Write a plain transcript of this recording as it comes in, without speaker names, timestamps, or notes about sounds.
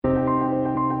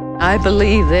I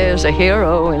believe there's a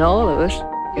hero in all of us.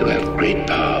 You have great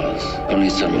powers, only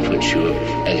some of which you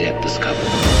have as yet discovered.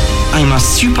 I'm a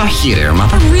superhero, Mama.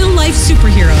 A real-life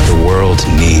superhero. The world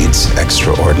needs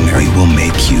extraordinary. We'll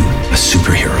make you a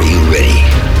superhero. Are you ready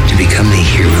to become a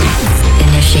hero?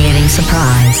 Initiating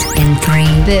surprise in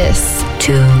 3. This,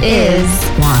 2, is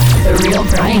 1. The Real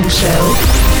Brian Show.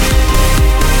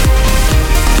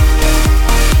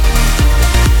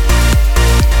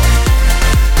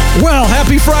 Well,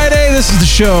 happy Friday. This is the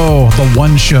show, the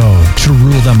one show to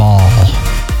rule them all.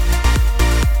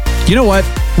 You know what?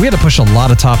 We had to push a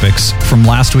lot of topics from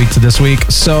last week to this week,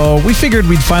 so we figured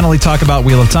we'd finally talk about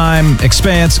Wheel of Time,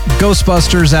 Expanse,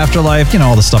 Ghostbusters, Afterlife,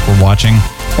 all the stuff we're watching.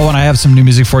 Oh, and I have some new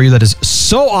music for you that is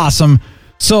so awesome.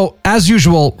 So, as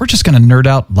usual, we're just going to nerd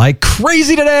out like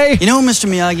crazy today. You know what Mr.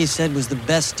 Miyagi said was the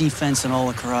best defense in all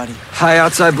of karate? High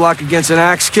outside block against an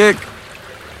axe kick.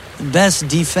 The best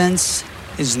defense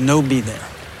is no be there.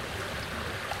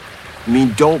 You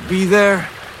mean don't be there?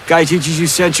 Guy teaches you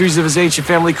centuries of his ancient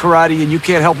family karate and you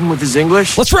can't help him with his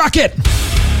English? Let's rock it!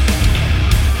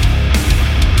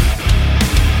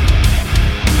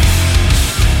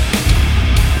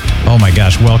 Oh my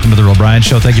gosh, welcome to the Real Brian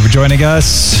Show. Thank you for joining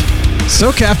us.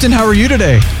 So, Captain, how are you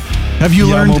today? Have you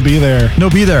learned? No be there. No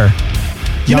be there.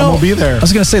 No be there. I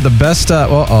was going to say the best,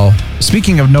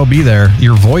 speaking of no be there,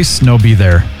 your voice no be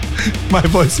there. My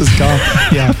voice is gone.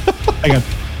 Yeah. I got...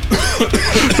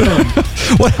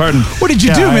 What did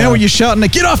you do, man? Were you shouting,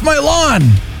 get off my lawn?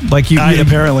 Like you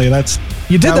apparently,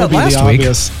 you did that last week.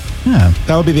 Yeah.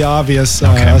 That would be the obvious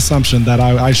assumption that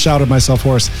I shouted myself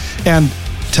hoarse. And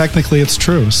technically it's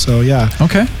true. So, yeah.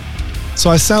 Okay. So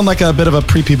I sound like a bit of a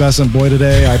prepubescent boy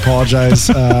today. I apologize.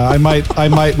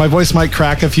 My voice might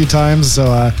crack a few times.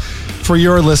 So for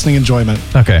your listening enjoyment.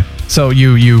 Okay. So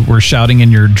you were shouting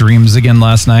in your dreams again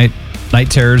last night? Night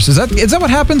terrors. Is that what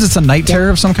happens? It's a night terror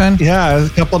of some kind? Yeah. A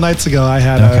couple nights ago I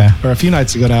had, or a few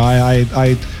nights ago now,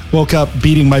 I woke up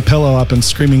beating my pillow up and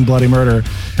screaming bloody murder.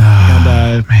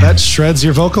 And that shreds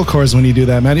your vocal cords when you do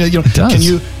that, man. It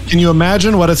does. Can you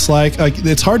imagine what it's like?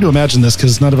 It's hard to imagine this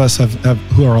because none of us have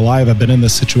who are alive have been in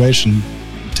this situation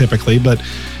typically, but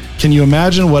can you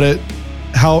imagine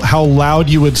how loud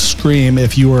you would scream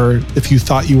if you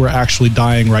thought you were actually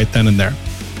dying right then and there?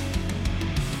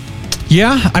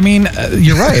 Yeah, I mean,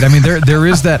 you're right. I mean, there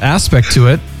is that aspect to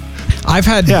it. I've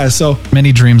had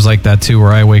many dreams like that too,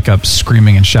 where I wake up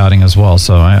screaming and shouting as well.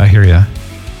 So I hear you.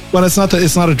 Well, it's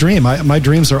not a dream. My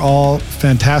dreams are all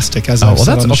fantastic. As I've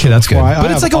said on the show that's before. good.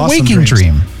 But it's like a waking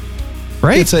dream,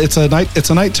 right? It's a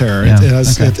night terror. Yeah,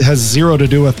 it has zero to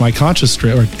do with my conscious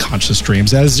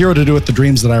dreams. It has zero to do with the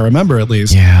dreams that I remember, at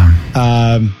least. Yeah.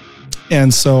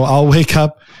 And so I'll wake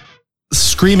up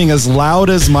screaming as loud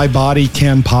as my body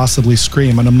can possibly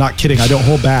scream, and I'm not kidding. I don't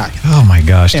hold back. Oh my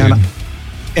gosh, dude.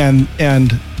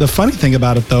 And the funny thing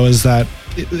about it though is that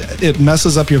it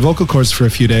messes up your vocal cords for a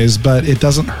few days, but it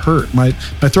doesn't hurt. My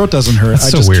throat doesn't hurt. That's I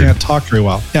so just weird. can't talk very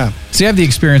well. Yeah. See, I have the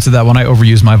experience of that when I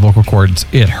overuse my vocal cords.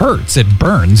 It hurts. It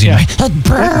burns. You know? It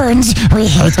burns.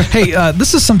 Hey,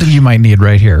 this is something you might need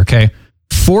right here. Okay,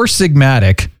 4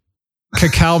 Sigmatic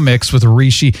cacao mix with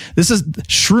reishi. This is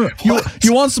shroom.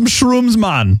 You want some shrooms,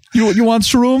 man? You want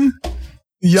shroom?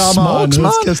 Yeah, Smokes, man.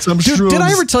 Let's get some shrooms. Did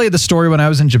I ever tell you the story when I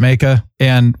was in Jamaica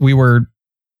and we were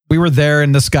there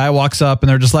and this guy walks up and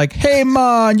they're just like, "Hey,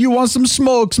 man, you want some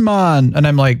smokes, man?" And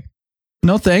I'm like,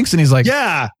 "No, thanks." And he's like,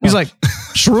 "Yeah." He's like,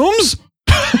 "Shrooms?"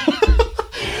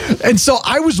 And so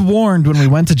I was warned when we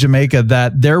went to Jamaica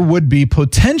that there would be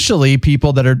potentially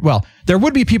people that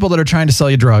are trying to sell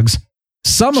you drugs.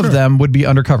 Some of them would be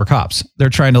undercover cops. They're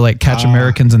trying to catch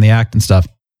Americans in the act and stuff.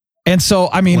 And so,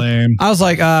 I mean, lame. I was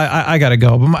like, I got to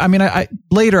go. But I mean,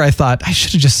 later I thought I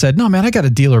should have just said, no, man, I got a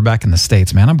dealer back in the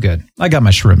States, man. I'm good. I got my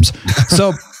shrooms.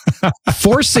 So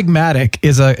 4 Sigmatic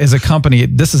is a company.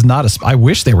 This is not I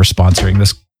wish they were sponsoring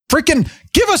this. Freaking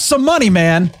give us some money,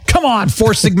 man. Come on,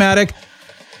 4 Sigmatic.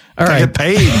 All right. Get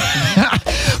paid.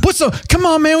 Come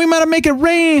on, man. We might make it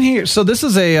rain here. So this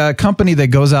is a company that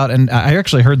goes out, and I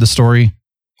actually heard the story.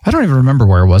 I don't even remember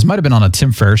where it was. Might have been on a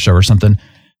Tim Ferriss show or something.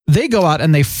 They go out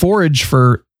and they forage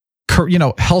for,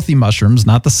 healthy mushrooms,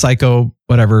 not the psycho,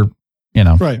 whatever,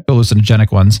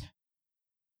 hallucinogenic ones.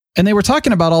 And they were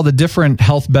talking about all the different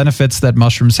health benefits that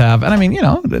mushrooms have. And I mean,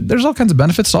 there's all kinds of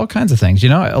benefits to all kinds of things. A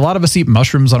lot of us eat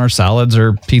mushrooms on our salads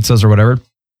or pizzas or whatever.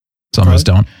 Some of us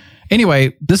don't.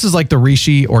 Anyway, this is like the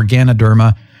reishi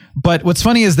Organoderma. But what's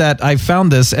funny is that I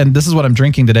found this, and this is what I'm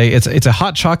drinking today. It's a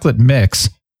hot chocolate mix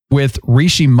with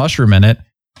reishi mushroom in it,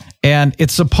 and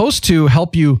it's supposed to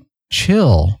help you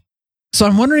chill. So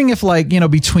I'm wondering if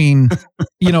between,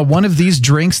 one of these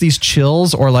drinks, these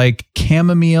chills, or like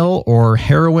chamomile or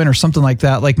heroin or something like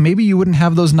that, like maybe you wouldn't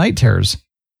have those night terrors.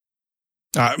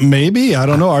 Maybe. I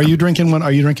don't know. Are you drinking one?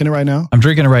 Are you drinking it right now? I'm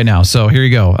drinking it right now. So here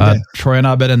you go. Troy and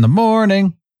Abed in the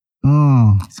morning.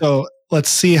 So let's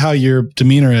see how your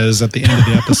demeanor is at the end of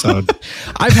the episode.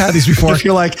 I've had these before. If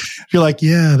you're like,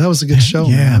 yeah, that was a good show.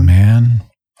 Yeah, man.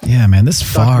 Yeah, man. This is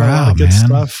far out, good man.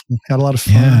 Stuff. Had a lot of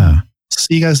fun. Yeah.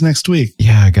 See you guys next week.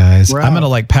 Yeah, guys. I'm going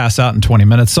to pass out in 20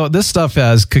 minutes. So this stuff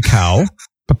has cacao,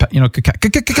 cacao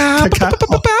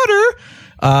powder.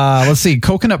 Let's see,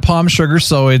 coconut palm sugar.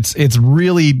 So it's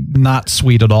really not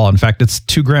sweet at all. In fact, it's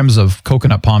 2 grams of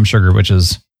coconut palm sugar, which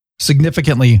is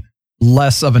significantly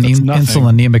less of an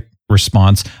insulinemic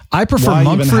response. I prefer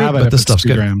monk fruit, but this stuff's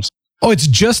good. Grams? Oh, it's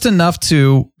just enough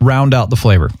to round out the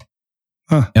flavor.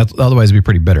 Huh. Otherwise, it'd be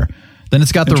pretty bitter. Then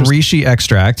it's got the reishi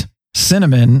extract,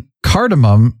 cinnamon,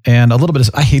 cardamom, and a little bit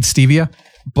of, I hate stevia,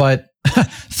 but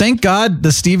thank God the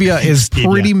stevia is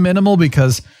pretty minimal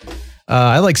because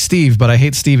I like Steve, but I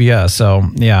hate stevia. So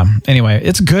yeah, anyway,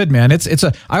 it's good, man.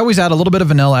 I always add a little bit of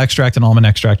vanilla extract and almond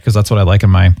extract because that's what I like in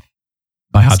my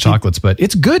hot chocolates, but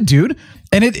it's good, dude.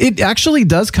 And it actually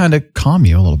does kind of calm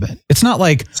you a little bit. It's not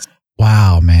like,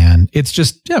 wow, man. It's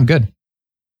just, yeah, I'm good.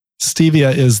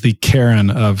 Stevia is the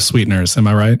Karen of sweeteners. Am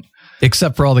I right?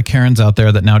 Except for all the Karens out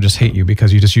there that now just hate you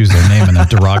because you just use their name in a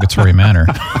derogatory manner.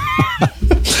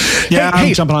 Yeah,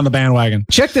 I'm jumping on the bandwagon.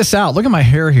 Check this out. Look at my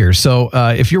hair here. So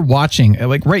if you're watching,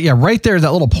 right there,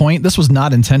 that little point, this was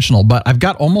not intentional, but I've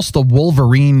got almost the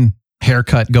Wolverine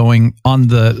haircut going on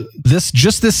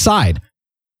just this side.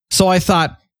 So I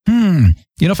thought,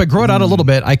 if I grow it out a little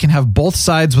bit, I can have both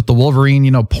sides with the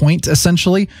Wolverine, point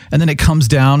essentially, and then it comes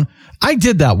down. I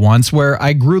did that once where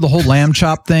I grew the whole lamb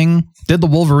chop thing, did the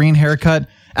Wolverine haircut.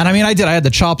 And I mean, I had the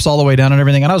chops all the way down and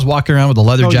everything. And I was walking around with a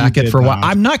leather jacket for a while.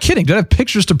 I'm not kidding. Did I have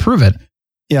pictures to prove it?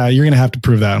 Yeah, you're going to have to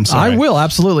prove that. I'm sorry. I will.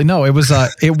 Absolutely. No, it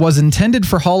was intended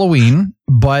for Halloween,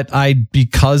 but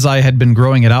because I had been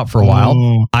growing it out for a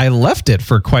while, I left it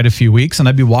for quite a few weeks and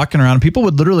I'd be walking around and people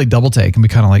would literally double take and be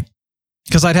kind of like,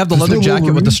 because I'd have the leather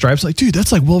jacket with the stripes, like, dude,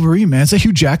 that's like Wolverine, man. Is that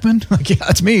Hugh Jackman? Like, yeah,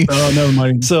 that's me. Oh, never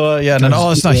mind. So,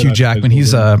 it's not Hugh Jackman.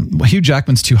 He's Hugh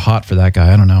Jackman's too hot for that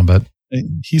guy. I don't know, but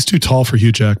he's too tall for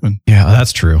Hugh Jackman. Yeah,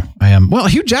 that's true. I am. Well,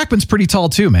 Hugh Jackman's pretty tall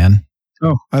too, man.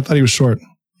 Oh, I thought he was short.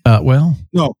 No,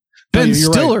 Ben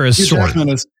Stiller is short.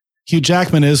 Hugh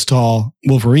Jackman is tall.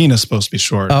 Wolverine is supposed to be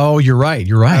short. Oh, you're right.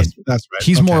 That's right.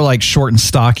 He's more like short and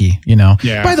stocky.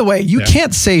 Yeah. By the way, you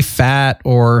can't say fat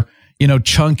or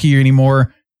chunky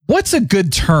anymore. What's a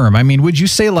good term? I mean, would you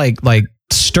say like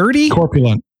sturdy?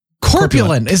 Corpulent.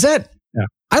 Is that? Yeah.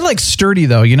 I like sturdy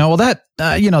though. Well,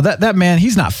 that man,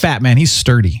 he's not fat, man. He's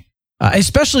sturdy.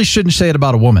 Especially shouldn't say it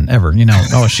about a woman ever.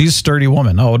 Oh, she's a sturdy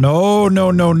woman. Oh, no.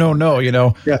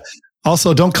 Yeah.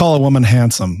 Also, don't call a woman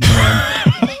handsome.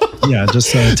 Yeah,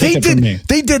 just take it from me.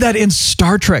 They did that in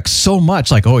Star Trek so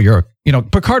much. Like, oh,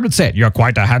 Picard would say it. You're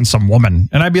quite a handsome woman.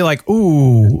 And I'd be like,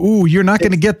 ooh, you're not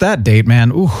going to get that date,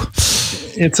 man. Ooh.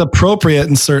 It's appropriate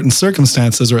in certain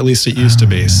circumstances, or at least it used to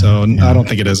be. So I don't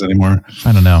think it is anymore.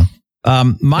 I don't know.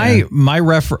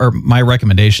 My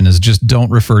recommendation is just don't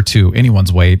refer to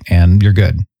anyone's weight and you're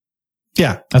good.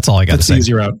 Yeah. That's all I got to say. That's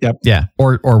the easy route. Yep. Yeah.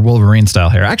 Or Wolverine style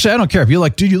hair. Actually, I don't care if you're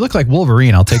like, dude, you look like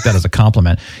Wolverine. I'll take that as a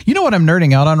compliment. You know what I'm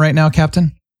nerding out on right now,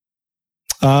 Captain?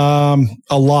 A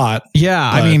lot. Yeah.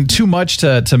 I mean, too much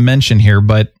to mention here,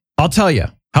 but I'll tell you.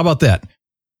 How about that?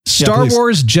 Star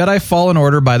Wars Jedi Fallen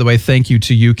Order, by the way, thank you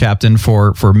to you, Captain,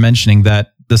 for mentioning that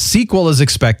the sequel is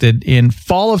expected in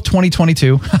fall of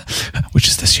 2022, which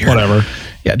is this year. Whatever.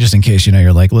 Yeah, just in case,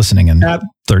 you're like listening in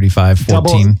 35,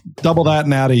 14. Double that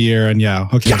and add a year. And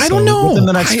okay. Yeah, I don't know. Within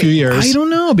the next few years. I don't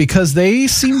know because they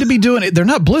seem to be doing it. They're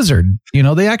not Blizzard.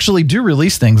 They actually do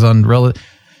release things on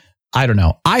I don't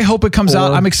know. I hope it comes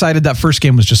out. I'm excited. That first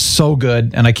game was just so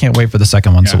good and I can't wait for the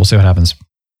second one. Yeah. So we'll see what happens.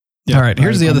 Yeah, all right.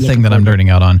 Here's the other thing that I'm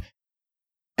nerding out on.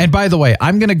 And by the way,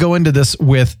 I'm going to go into this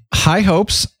with high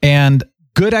hopes and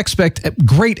great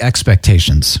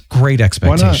expectations. Great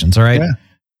expectations. All right. Yeah.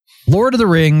 Lord of the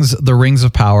Rings, The Rings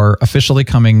of Power, officially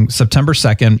coming September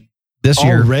 2nd this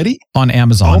year. Already? On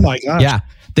Amazon. Oh my gosh. Yeah.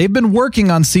 They've been working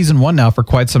on season 1 now for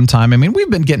quite some time. I mean, we've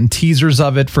been getting teasers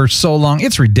of it for so long.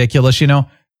 It's ridiculous,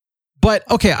 But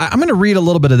okay, I'm going to read a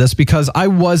little bit of this because I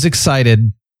was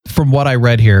excited from what I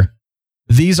read here.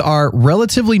 These are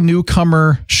relatively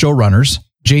newcomer showrunners,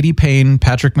 J.D. Payne,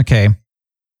 Patrick McKay.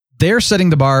 They're setting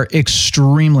the bar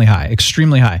extremely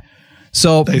high.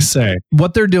 So they say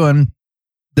what they're doing,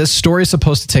 this story is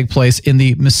supposed to take place in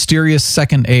the mysterious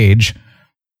Second Age.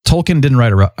 Tolkien didn't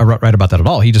write about that at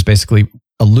all. He just basically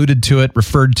alluded to it,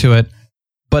 referred to it.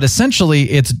 But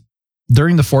essentially, it's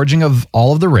during the forging of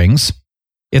all of the rings.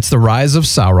 It's the rise of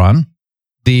Sauron,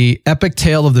 the epic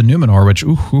tale of the Numenor, which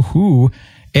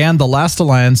and the last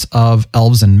alliance of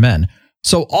elves and men.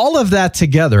 So all of that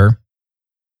together,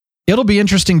 it'll be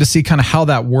interesting to see kind of how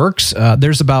that works.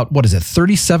 There's about,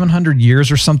 3,700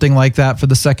 years or something like that for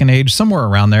the Second Age, somewhere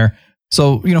around there.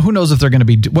 So, who knows if they're going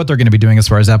to be, what they're going to be doing as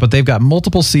far as that, but they've got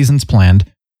multiple seasons planned,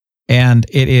 and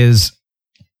it is,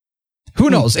 who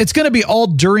knows? It's going to be all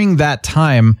during that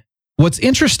time. What's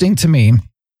interesting to me,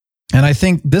 and I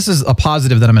think this is a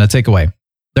positive that I'm going to take away,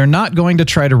 they're not going to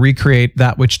try to recreate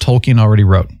that which Tolkien already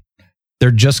wrote.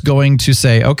 They're just going to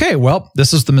say, okay, well,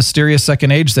 this is the mysterious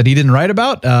Second Age that he didn't write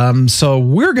about, so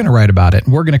we're going to write about it.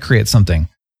 We're going to create something,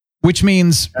 which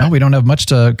means we don't have much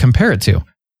to compare it to.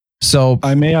 So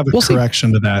I may have a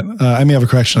correction to that.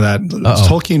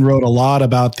 Tolkien wrote a lot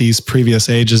about these previous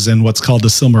ages in what's called the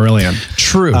Silmarillion.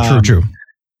 True.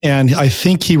 And I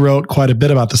think he wrote quite a bit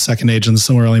about the Second Age in the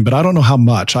Silmarillion, but I don't know how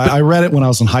much. I read it when I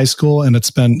was in high school, and it's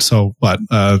been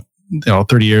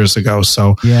 30 years ago.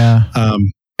 So yeah.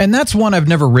 And that's one I've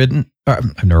never written.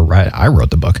 I've never read. I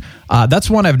wrote the book. That's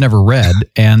one I've never read,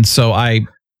 and so I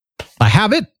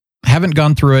have it. Haven't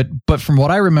gone through it, but from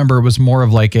what I remember, it was more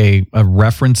of like a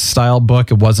reference style book.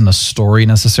 It wasn't a story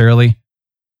necessarily.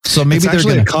 So maybe it's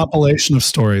actually a compilation of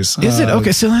stories. Is it?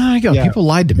 Okay, so there you go. Yeah, people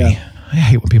lied to me. Yeah. I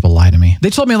hate when people lie to me. They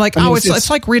told me it's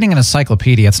like reading an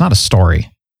encyclopedia. It's not a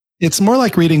story. It's more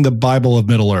like reading the Bible of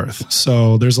Middle Earth.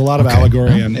 So there's a lot of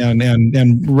allegory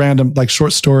and random like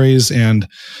short stories. And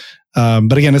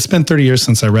but again, it's been 30 years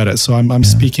since I read it, so I'm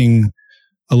speaking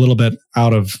a little bit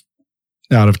out of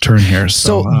turn here.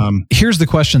 So here's the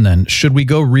question then. Should we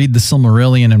go read the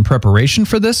Silmarillion in preparation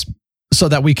for this so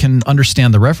that we can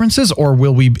understand the references, or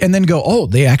will we, and then go, oh,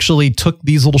 they actually took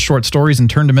these little short stories and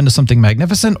turned them into something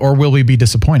magnificent, or will we be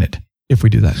disappointed if we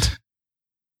do that?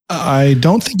 I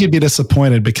don't think you'd be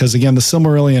disappointed because, again, the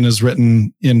Silmarillion is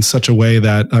written in such a way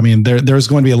that, there's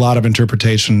going to be a lot of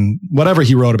interpretation. Whatever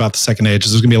he wrote about the Second Age,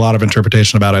 there's going to be a lot of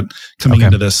interpretation about it coming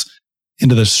into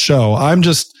this show.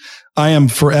 I am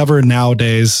forever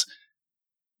nowadays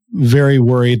very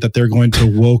worried that they're going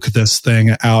to woke this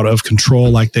thing out of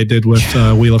control like they did with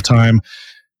Wheel of Time.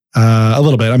 A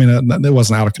little bit. It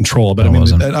wasn't out of control, but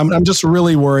I'm just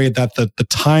really worried that the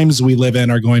times we live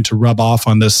in are going to rub off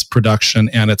on this production,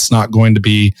 and it's not going to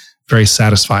be very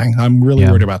satisfying. I'm really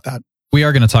worried about that. We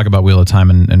are going to talk about Wheel of Time,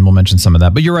 and we'll mention some of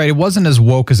that. But you're right. It wasn't as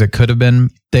woke as it could have been.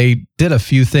 They did a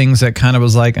few things that kind of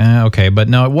was like, okay. But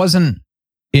no, it wasn't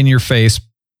in your face.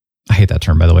 I hate that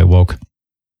term, by the way, woke.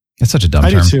 It's such a dumb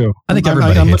term. I do too. I think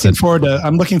everybody hates it.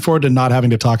 I'm looking forward to not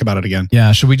having to talk about it again.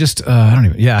 Yeah. Should we just,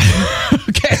 okay.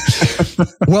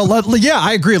 Well,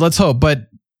 I agree. Let's hope. But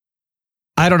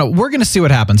I don't know. We're going to see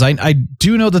what happens. I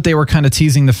do know that they were kind of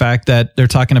teasing the fact that they're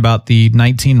talking about the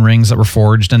 19 rings that were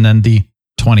forged and then the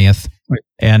 20th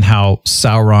and how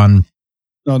Sauron.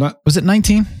 No, was it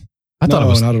 19? I thought it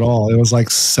was not at all. It was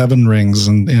like 7 rings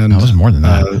and no, it was more than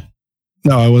that.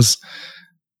 No, it was.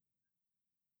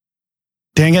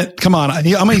 Dang it. Come on.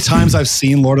 How many times I've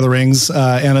seen Lord of the Rings,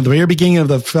 and at the very beginning of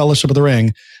the Fellowship of the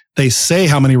Ring, they say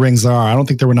how many rings there are. I don't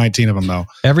think there were 19 of them, though.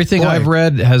 Everything I've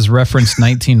read has referenced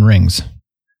 19 rings.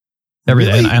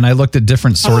 Everything. Really? And I looked at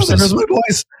different sources. There goes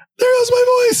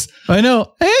my voice. I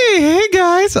know. Hey,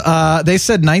 guys. They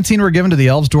said 19 were given to the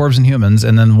elves, dwarves, and humans.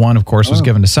 And then 1, of course, was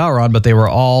given to Sauron, but it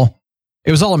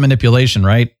was all a manipulation,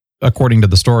 right? According to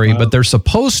the story. But they're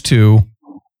supposedly,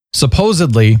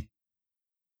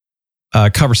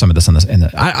 cover some of this on this. And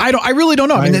I really don't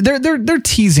know. They're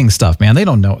teasing stuff, man. They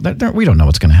don't know. We don't know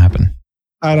what's going to happen.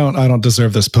 I don't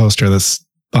deserve this poster that's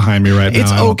behind me right now.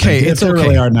 It's okay. It's okay.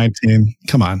 Really are 19.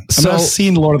 Come on. I've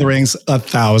seen Lord of the Rings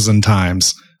 1,000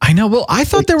 times. I know. Well, I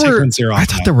thought there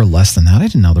were less than that. I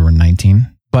didn't know there were 19.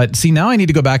 But see, now I need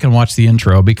to go back and watch the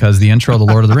intro because the intro of the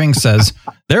Lord of the Rings says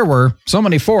there were so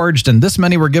many forged and this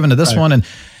many were given to this one. And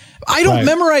I don't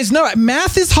memorize. No,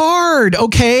 math is hard.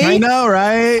 Okay. I know,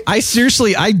 right?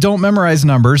 I don't memorize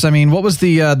numbers. What was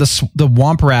the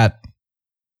Womp Rat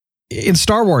in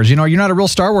Star Wars? You're not a real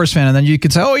Star Wars fan. And then you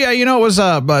could say, oh yeah, it was,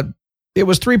 but it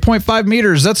was 3.5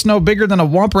 meters. That's no bigger than a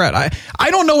Womp Rat.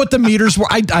 I don't know what the meters were.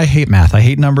 I hate math. I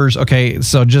hate numbers. Okay.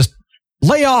 So just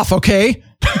lay off. Okay.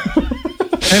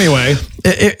 Anyway,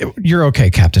 you're okay,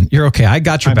 Captain. You're okay. I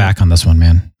got your back on this one,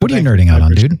 man. What are you nerding out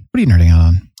on, dude? What are you nerding out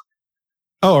on?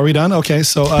 Oh, are we done? Okay,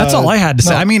 so that's all I had to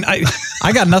say.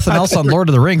 I got nothing else on Lord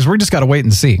of the Rings. We just got to wait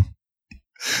and see.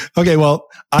 Okay, well,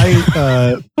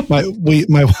 my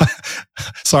wife.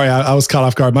 Sorry, I was caught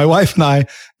off guard. My wife and I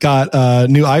got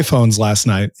new iPhones last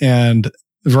night, and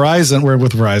we're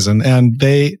with Verizon, and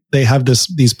they have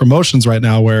these promotions right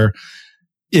now where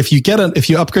if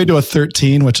you upgrade to a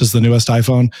 13, which is the newest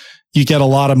iPhone, you get a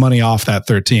lot of money off that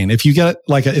 13. If you get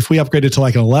if we upgraded to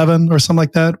like an 11 or something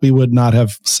like that, we would not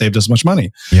have saved as much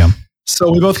money. Yeah.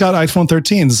 So we both got iPhone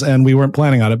 13s and we weren't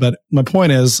planning on it. But my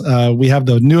point is, we have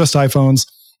the newest iPhones.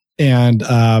 And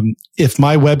if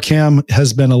my webcam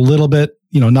has been a little bit,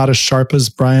 not as sharp as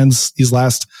Brian's these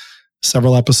last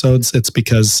several episodes, it's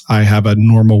because I have a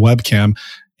normal webcam.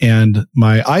 And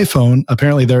my iPhone,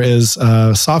 apparently there is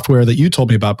software that you told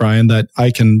me about, Brian, that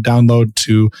I can download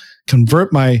to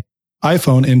convert my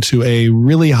iPhone into a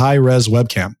really high-res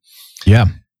webcam. Yeah.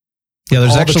 Yeah,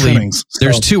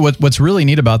 there's two. What's really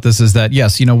neat about this is that,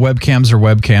 yes, webcams are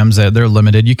webcams. They're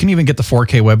limited. You can even get the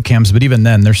 4K webcams, but even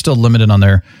then, they're still limited on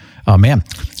their... Oh, man.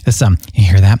 This, you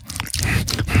hear that?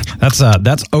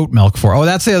 That's oat milk for... Oh,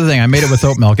 that's the other thing. I made it with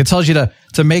oat milk. It tells you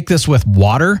to make this with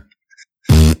water.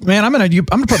 Man, I'm gonna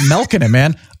put milk in it,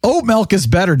 man. Oat milk is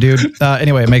better, dude.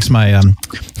 Anyway, it makes my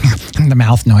the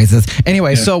mouth noises.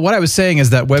 Anyway, So what I was saying is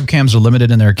that webcams are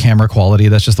limited in their camera quality.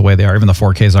 That's just the way they are. Even the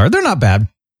 4Ks are. They're not bad,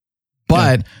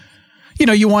 but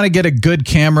you want to get a good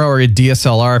camera or a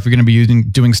DSLR if you're going to be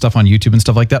doing stuff on YouTube and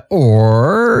stuff like that,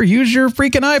 or use your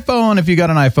freaking iPhone if you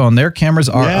got an iPhone. Their cameras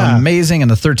are amazing,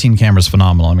 and the 13 camera is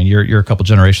phenomenal. I mean, you're a couple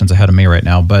generations ahead of me right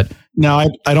now, but. Now,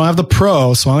 I don't have the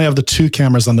Pro, so I only have the 2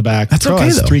 cameras on the back. That's Pro okay,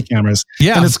 has though. 3 cameras.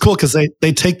 Yeah. And it's cool because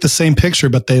they take the same picture,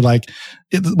 but they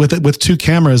with 2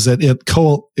 cameras, it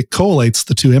collates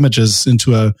the 2 images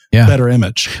into a better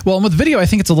image. Well, and with video, I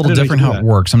think it's a little different how it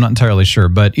works. I'm not entirely sure,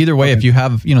 but either way, if you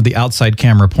have, the outside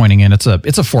camera pointing in, it's a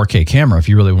 4K camera if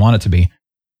you really want it to be.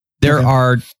 There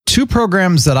are 2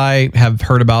 programs that I have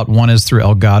heard about. One is through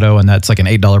Elgato, and that's like an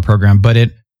 $8 program, but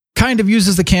it kind of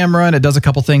uses the camera and it does a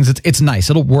couple things. It's nice.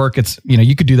 It'll work. It's,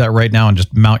 you could do that right now and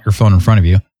just mount your phone in front of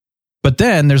you. But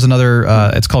then there's another,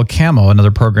 it's called Camo,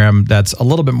 another program that's a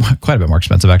little bit, quite a bit more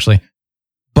expensive actually.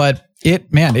 But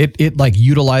it like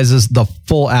utilizes the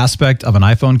full aspect of an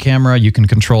iPhone camera. You can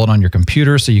control it on your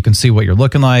computer so you can see what you're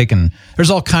looking like. And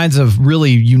there's all kinds of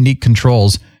really unique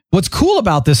controls. What's cool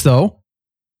about this though,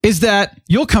 is that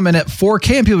you'll come in at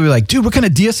 4K and people will be like, dude, what kind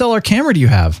of DSLR camera do you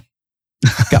have?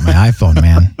 Got my iPhone,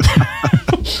 man.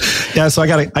 Yeah, so I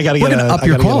gotta get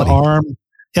an arm.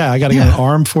 Yeah, I gotta get an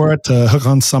arm for it to hook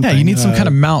on something. Yeah, you need some kind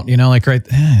of mount, like right.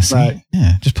 Right.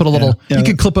 Yeah, just put a little. You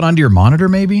could clip it onto your monitor,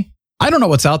 maybe. I don't know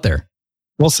what's out there.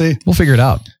 We'll see. We'll figure it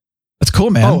out. That's cool,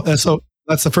 man. Oh, so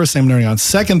that's the first thing I'm nerding on.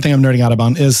 Second thing I'm nerding out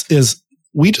about is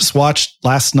we just watched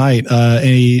last night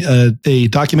a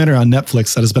documentary on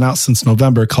Netflix that has been out since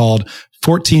November called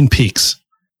 14 Peaks.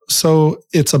 So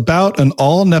it's about an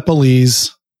all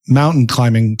Nepalese mountain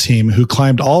climbing team who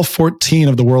climbed all 14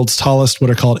 of the world's tallest, what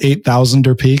are called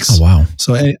 8,000er peaks. Oh, wow.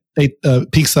 So eight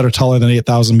peaks that are taller than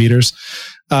 8,000 meters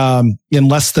in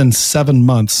less than 7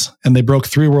 months. And they broke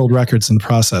 3 world records in the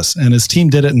process. And his team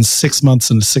did it in 6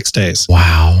 months and 6 days.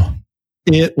 Wow.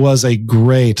 It was a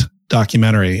great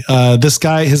documentary. This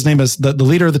guy, his name is, the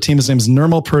leader of the team, his name is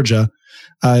Nirmal Purja.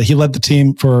 He led the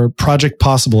team for Project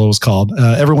Possible, it was called.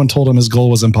 Everyone told him his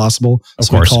goal was impossible.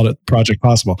 So we called it Project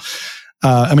Possible.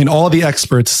 All the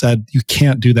experts said, you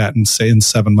can't do that in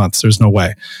 7 months. There's no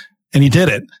way. And he did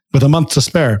it with a month to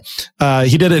spare.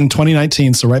 He did it in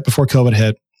 2019, so right before COVID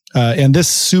hit. And this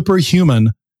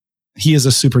superhuman, he is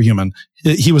a superhuman.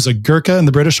 He was a Gurkha in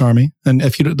the British Army. And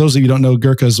those of you who don't know,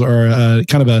 Gurkhas are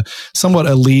kind of a somewhat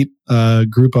elite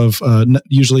group of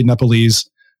usually Nepalese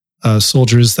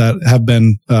soldiers that have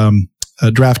been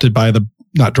drafted by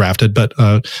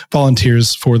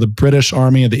volunteers for the British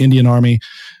Army and the Indian Army,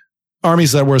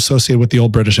 armies that were associated with the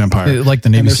old British Empire, like the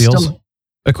Navy SEALs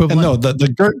equivalent. No,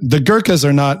 the Gurkhas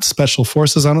are not special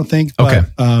forces, I don't think. But,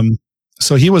 okay.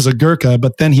 So he was a Gurkha,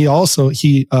 but then he also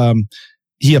he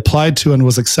applied to and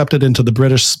was accepted into the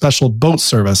British Special Boat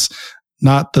Service.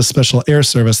 Not the Special Air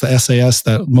Service, the SAS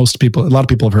that a lot of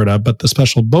people have heard of, but the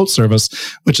Special Boat Service,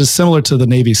 which is similar to the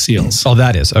Navy SEALs. Oh,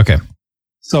 that is okay.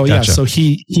 So gotcha. So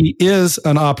he is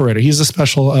an operator. He's a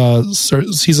special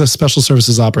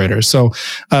services operator. So,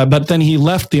 but then he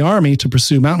left the Army to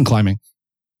pursue mountain climbing.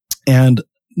 And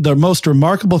the most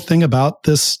remarkable thing about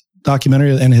this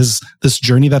documentary and this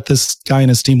journey that this guy and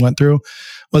his team went through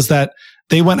was that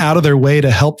they went out of their way to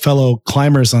help fellow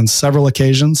climbers on several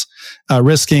occasions,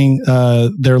 risking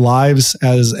their lives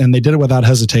and they did it without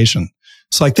hesitation.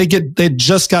 So like they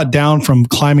just got down from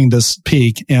climbing this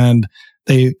peak and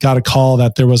they got a call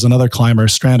that there was another climber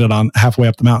stranded on halfway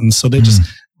up the mountain. So they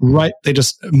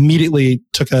just immediately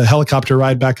took a helicopter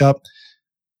ride back up,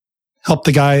 helped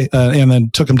the guy, and then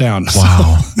took him down.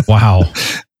 Wow. Wow.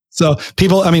 So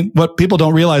what people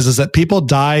don't realize is that people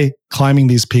die climbing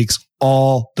these peaks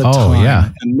all the time. Yeah.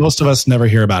 And most of us never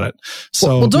hear about it.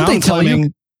 So don't they tell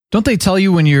you? Don't they tell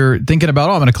you when you're thinking about,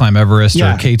 I'm going to climb Everest or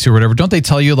K2 or whatever, don't they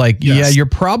tell you like, yeah, you're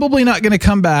probably not going to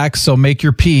come back, so make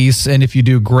your peace, and if you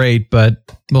do, great, but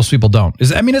most people don't.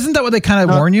 Isn't that what they kind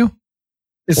of warn you?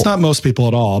 It's not most people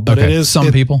at all, but it is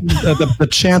some people. The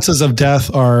chances of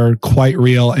death are quite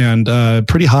real and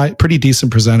pretty high, pretty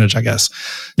decent percentage, I guess.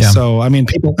 Yeah. So,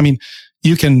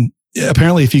 you can,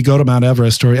 apparently if you go to Mount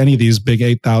Everest or any of these big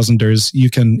 8,000ers,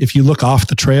 if you look off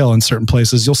the trail in certain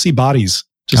places, you'll see bodies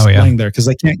just laying there because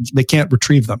they can't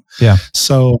retrieve them. Yeah.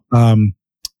 So,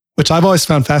 which I've always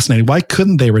found fascinating. Why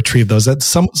couldn't they retrieve those?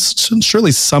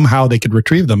 Surely somehow they could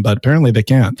retrieve them, but apparently they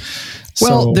can't.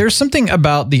 Well, there's something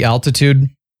about the altitude.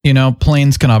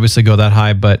 Planes can obviously go that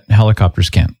high, but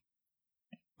helicopters can't.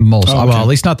 Well, at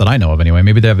least not that I know of anyway.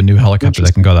 Maybe they have a new helicopter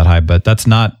that can go that high, but that's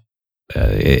not,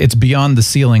 it's beyond the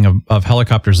ceiling of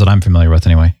helicopters that I'm familiar with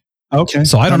anyway. Okay.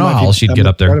 So I don't know how else you'd get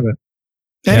up there.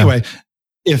 Anyway,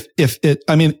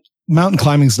 mountain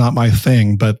climbing is not my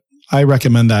thing, but I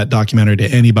recommend that documentary to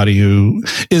anybody who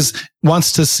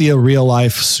wants to see a real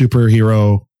life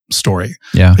superhero story.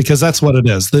 Yeah. Because that's what it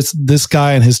is. This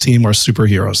guy and his team are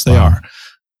superheroes. They are.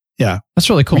 Yeah. That's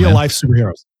really cool. Real life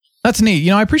superheroes. That's neat.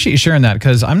 I appreciate you sharing that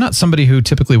because I'm not somebody who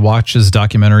typically watches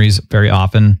documentaries very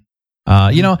often.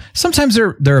 Sometimes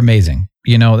they're amazing,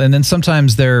 and then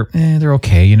sometimes they're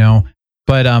okay,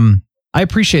 but, I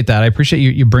appreciate that. I appreciate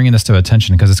you bringing this to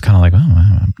attention because it's kind of like,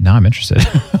 now I'm interested.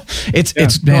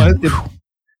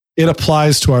 It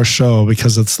applies to our show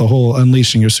because it's the whole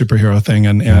unleashing your superhero thing.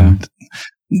 And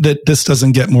that this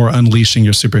doesn't get more unleashing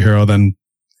your superhero than,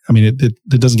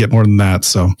 it doesn't get more than that.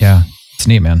 So yeah, it's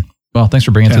neat, man. Well, thanks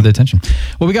for bringing it to the attention.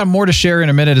 Well, we got more to share in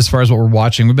a minute as far as what we're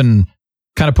watching. We've been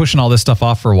kind of pushing all this stuff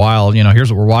off for a while. Here's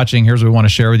what we're watching. Here's what we want to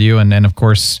share with you. And of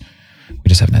course, we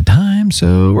just haven't had time,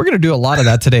 so we're going to do a lot of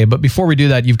that today. But before we do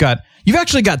that, you've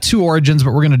actually got 2 origins,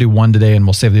 but we're going to do one today, and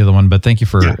we'll save the other one. But thank you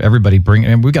for everybody bringing.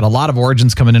 And we've got a lot of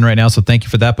origins coming in right now, so thank you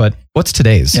for that. But what's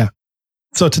today's? Yeah.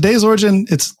 So today's origin,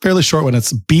 it's fairly short one.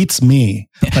 It's beats me.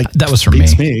 Like that was from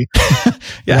beats me.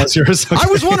 Yeah, that's yours. Okay. I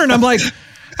was wondering. I'm like,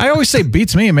 I always say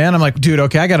beats me, man. I'm like, dude,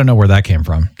 okay, I got to know where that came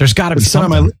from. There's got to be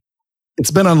something. It's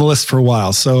been on the list for a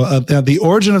while. So the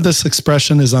origin of this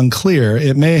expression is unclear.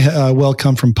 It may well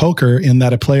come from poker in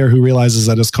that a player who realizes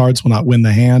that his cards will not win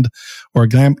the hand or a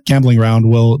gambling round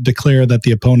will declare that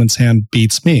the opponent's hand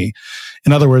beats me.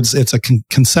 In other words, it's a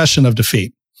concession of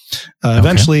defeat.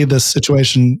 Eventually, this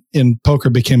situation in poker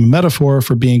became a metaphor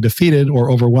for being defeated or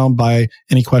overwhelmed by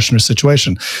any question or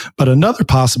situation. But another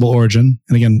possible origin,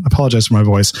 and again, I apologize for my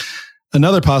voice,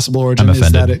 another possible origin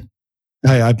is that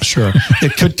I'm sure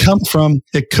it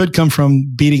could come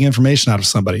from beating information out of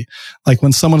somebody. Like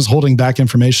when someone's holding back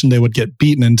information, they would get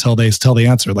beaten until they tell the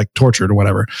answer, like tortured or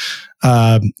whatever.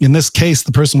 In this case,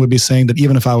 the person would be saying that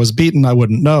even if I was beaten, I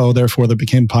wouldn't know. Therefore, there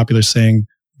became popular saying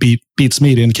beats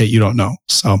me to indicate you don't know.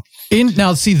 So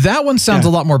now see, that one sounds a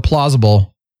lot more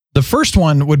plausible. The first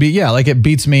one would be, like it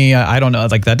beats me. I don't know.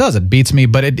 Like that does, it beats me,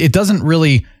 but it doesn't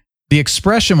really, the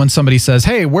expression when somebody says,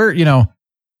 hey, where,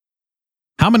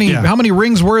 how many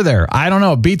rings were there? I don't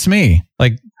know. It beats me.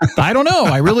 Like, I don't know.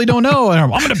 I really don't know. And I'm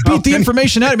going to beat the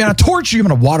information out of you. I'm going to torture you. I'm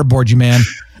going to waterboard you, man.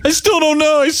 I still don't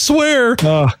know. I swear.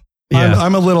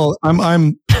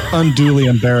 I'm unduly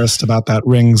embarrassed about that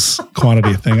rings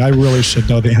quantity thing. I really should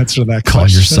know the answer to that question. Call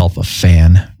yourself a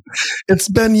fan. It's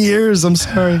been years. I'm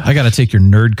sorry. I got to take your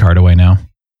nerd card away now.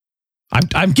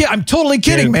 I'm totally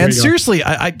kidding, man. Seriously,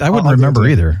 I wouldn't remember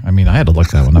either. I had to look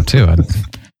that one up too.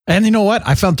 And you know what?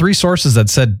 I found 3 sources that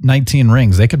said 19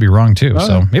 rings. They could be wrong too.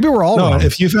 So maybe we're all wrong.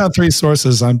 If you found 3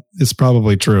 sources, it's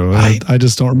probably true. I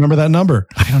just don't remember that number.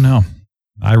 I don't know.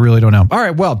 I really don't know. All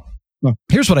right. Well,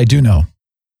 here's what I do know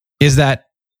is that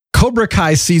Cobra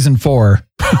Kai season 4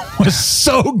 was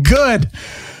so good.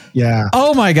 Yeah.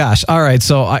 Oh my gosh. All right.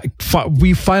 So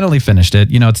we finally finished it.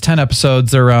 It's 10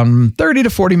 episodes. They're around 30 to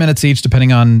 40 minutes each,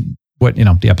 depending on what,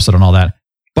 the episode and all that.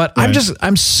 But right.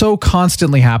 I'm so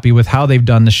constantly happy with how they've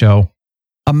done the show.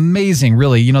 Amazing,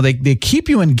 really. They keep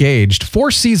you engaged.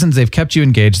 4 seasons, they've kept you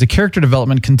engaged. The character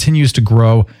development continues to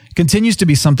grow, continues to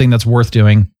be something that's worth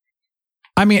doing.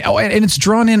 And it's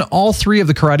drawn in all 3 of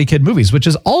the Karate Kid movies, which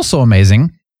is also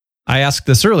amazing. I asked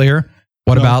this earlier.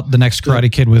 What about the next Karate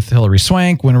Kid with Hilary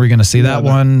Swank? When are we going to see that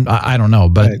one? I don't know.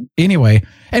 But anyway,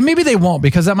 and maybe they won't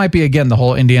because that might be, again, the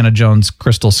whole Indiana Jones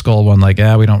Crystal Skull one. Like,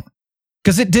 we don't.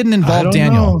 Because it didn't involve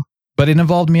Daniel, but it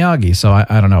involved Miyagi. So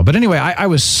I don't know. But anyway, I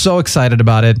was so excited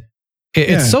about it.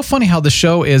 It's so funny how the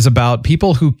show is about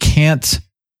people who can't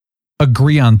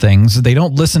agree on things. They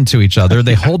don't listen to each other.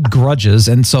 They hold grudges.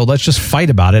 And so let's just fight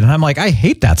about it. And I'm like, I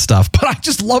hate that stuff, but I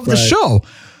just love the show.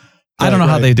 I don't know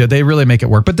how they do it. They really make it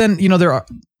work. But then, there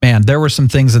man, there were some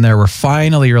things in there where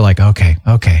finally you're like, okay,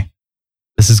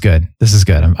 this is good.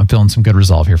 I'm feeling some good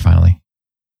resolve here finally.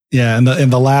 Yeah, and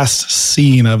the last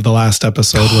scene of the last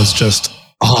episode was just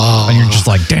and you're just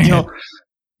like, dang it.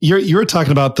 You were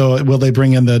talking about, though, will they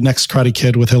bring in the next Karate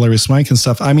Kid with Hilary Swank and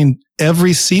stuff? I mean,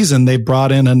 every season they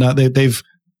brought in they've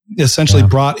essentially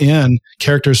brought in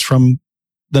characters from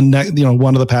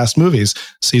one of the past movies.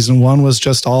 Season 1 was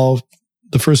just all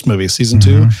the first movie. Season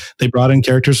 2, they brought in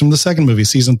characters from the second movie.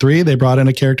 Season 3, they brought in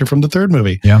a character from the third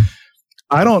movie. Yeah.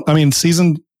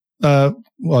 Season,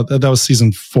 that was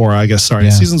season 4, I guess. Sorry. Yeah.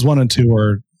 Seasons 1 and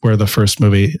 2 were the first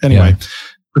movie. Anyway,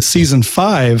 but season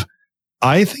 5,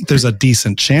 I think there's a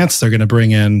decent chance they're going to bring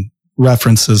in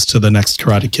references to the next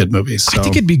Karate Kid movies. So. I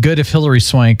think it'd be good if Hilary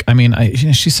Swank,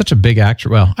 she's such a big actress.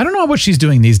 Well, I don't know what she's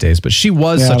doing these days, but she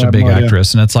was such a big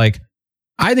actress. And it's like,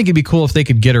 I think it'd be cool if they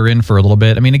could get her in for a little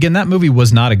bit. I mean, again, that movie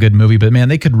was not a good movie, but man,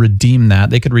 they could redeem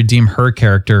that. They could redeem her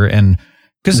character. And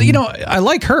because, I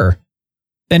like her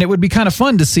and it would be kind of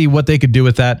fun to see what they could do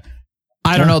with that.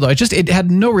 I don't know though. It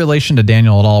had no relation to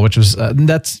Daniel at all, which was, I don't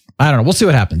know. We'll see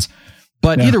what happens.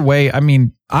 But either way, I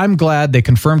mean, I'm glad they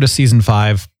confirmed a season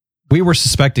 5. We were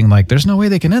suspecting like, there's no way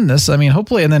they can end this. I mean,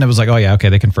 hopefully. And then it was like, oh yeah, okay,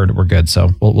 they confirmed it. We're good. So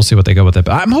we'll see what they go with it.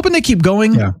 But I'm hoping they keep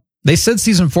going. Yeah. They said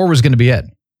season 4 was going to be it.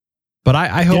 But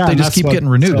I hope they just keep getting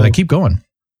renewed. They keep going.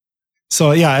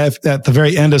 So yeah, at the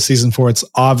very end of season 4, it's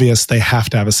obvious they have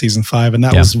to have a season 5. And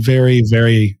that was very,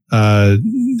 very,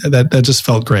 that just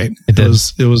felt great. It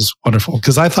was wonderful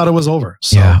because I thought it was over.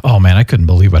 So. Yeah. Oh man, I couldn't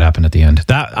believe what happened at the end.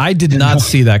 That I did not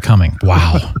see that coming.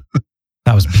 Wow.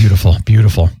 That was beautiful.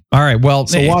 Beautiful. All right. Well,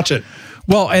 so watch it.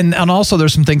 Well, and also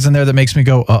there's some things in there that makes me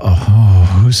go,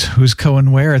 who's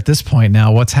going where at this point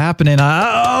now? What's happening?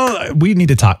 We need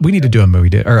to talk. We need to do a movie,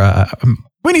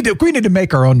 we need to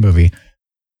make our own movie.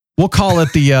 We'll call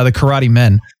it the Karate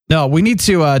Men. No, we need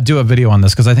to do a video on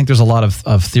this because I think there's a lot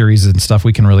of theories and stuff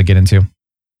we can really get into.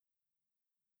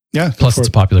 Yeah. Plus, it's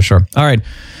a popular show. All right.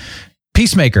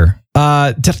 Peacemaker.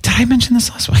 Did I mention this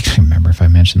last week? I can't remember if I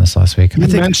mentioned this last week. You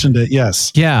mentioned it,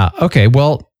 yes. Yeah. Okay.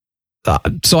 Well,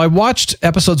 so I watched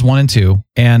episodes 1 and 2,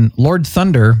 and Lord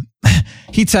Thunder,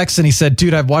 he texted and he said,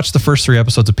 "Dude, I've watched the first 3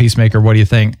 episodes of Peacemaker. What do you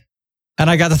think?" And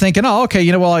I got to thinking, oh,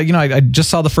 okay, I just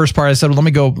saw the first part. I said, well, let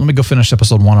me go finish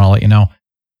episode 1 and I'll let you know.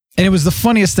 And it was the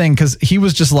funniest thing because he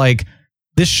was just like,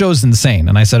 "This show's insane."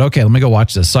 And I said, okay, let me go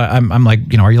watch this. So I'm like,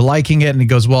 are you liking it? And he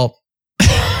goes, well,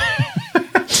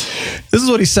 this is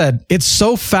what he said. "It's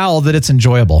so foul that it's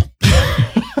enjoyable."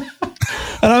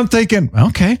 And I'm thinking,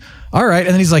 okay, all right. And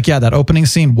then he's like, yeah, that opening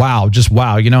scene. Wow. Just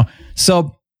wow.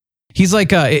 So he's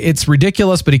like, it's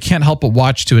ridiculous, but he can't help but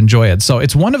watch to enjoy it. So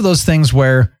it's one of those things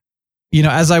where,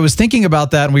 as I was thinking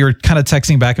about that and we were kind of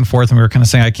texting back and forth and we were kind of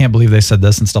saying, I can't believe they said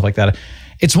this and stuff like that.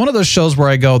 It's one of those shows where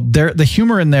I go, the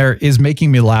humor in there is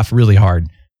making me laugh really hard.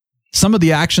 Some of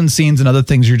the action scenes and other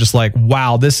things, you're just like,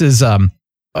 wow, this is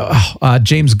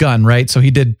James Gunn, right? So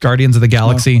he did Guardians of the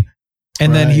Galaxy.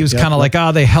 And then he was kind of like,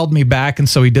 they held me back. And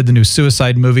so he did the new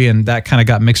Suicide movie and that kind of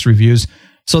got mixed reviews.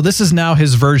 So this is now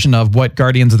his version of what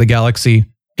Guardians of the Galaxy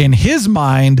in his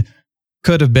mind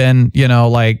could have been,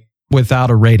 like without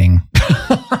a rating.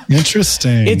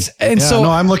 Interesting.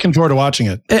 I'm looking forward to watching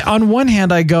it. On one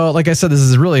hand, I go, like I said, this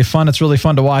is really fun. It's really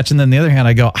fun to watch. And then the other hand,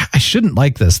 I go, I shouldn't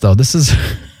like this though. This is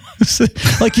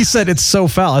like you said, it's so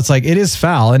foul. It's like, it is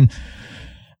foul.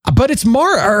 But it's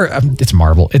it's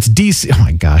Marvel. It's DC. Oh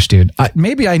my gosh, dude.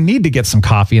 Maybe I need to get some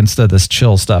coffee instead of this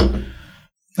chill stuff.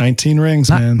 19 rings,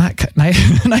 man. 19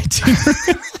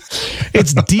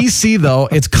 It's DC though.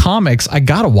 It's comics. I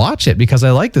got to watch it because I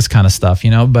like this kind of stuff,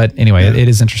 but anyway, it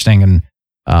is interesting. And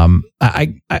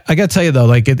I got to tell you though,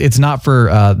 like it's not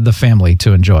for the family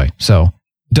to enjoy. So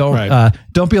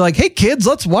don't be like, hey kids,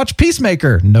 let's watch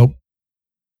Peacemaker. Nope.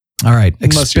 All right.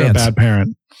 Unless you're a bad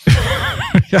parent.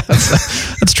 Yeah,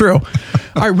 that's true.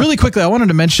 All right, really quickly, I wanted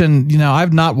to mention,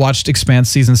 I've not watched Expanse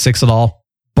season 6 at all,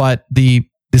 but the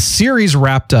series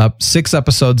wrapped up 6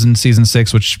 episodes in season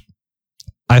 6, which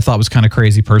I thought was kind of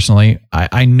crazy personally.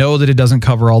 I know that it doesn't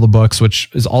cover all the books, which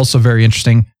is also very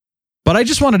interesting. But I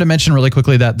just wanted to mention really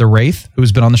quickly that The Wraith,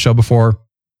 who's been on the show before,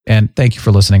 and thank you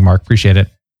for listening, Mark, appreciate it.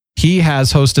 He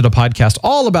has hosted a podcast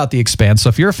all about The Expanse. So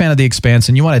if you're a fan of The Expanse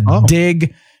and you want to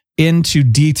dig into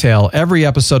detail, every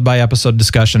episode by episode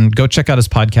discussion, go check out his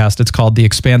podcast. It's called The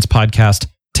Expanse Podcast,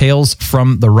 Tales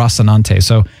from the Rocinante.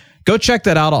 So go check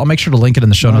that out. I'll make sure to link it in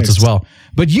the show notes as well.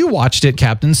 But you watched it,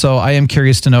 Captain. So I am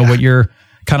curious to know what your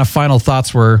kind of final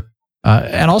thoughts were.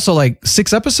 And also, like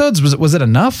 6 episodes, was it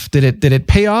enough? Did it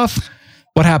pay off?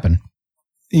 What happened?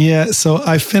 Yeah, so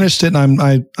I finished it, and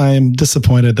I am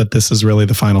disappointed that this is really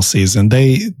the final season.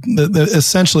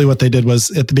 Essentially what they did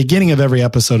was at the beginning of every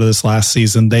episode of this last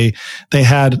season, they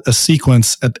had a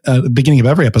sequence at the beginning of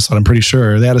every episode. I'm pretty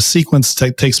sure they had a sequence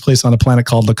that takes place on a planet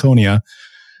called Laconia,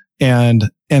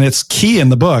 and it's key in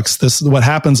the books. This what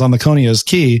happens on Laconia is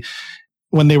key.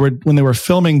 When they were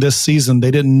filming this season,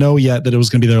 they didn't know yet that it was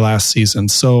going to be their last season.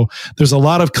 So there's a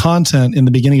lot of content in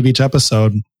the beginning of each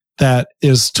episode that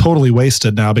is totally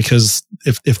wasted now, because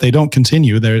if they don't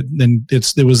continue there, then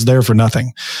it was there for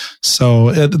nothing. So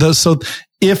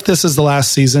if this is the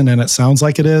last season, and it sounds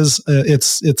like it is,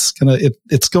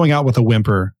 it's going out with a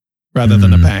whimper rather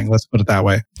than a bang. Let's put it that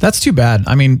way. That's too bad.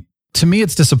 I mean, to me,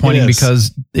 it's disappointing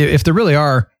because if there really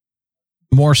are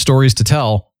more stories to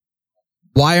tell,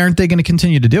 why aren't they going to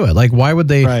continue to do it? Like, why would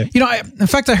they? Right. In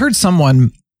fact, I heard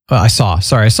someone. I saw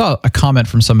a comment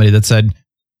from somebody that said,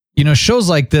 shows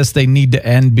like this, they need to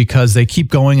end because they keep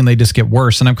going and they just get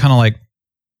worse. And I'm kind of like, it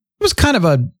was kind of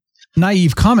a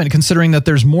naive comment considering that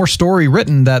there's more story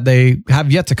written that they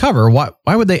have yet to cover. Why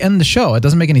would they end the show? It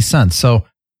doesn't make any sense. So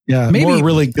yeah, maybe more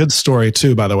really good story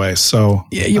too, by the way. So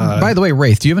by the way,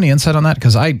 Wraith, do you have any insight on that?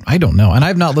 Because I don't know. And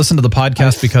I've not listened to the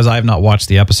podcast because I have not watched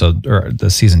the episode or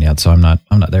the season yet. So I'm not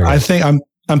there yet. I think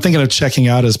I'm thinking of checking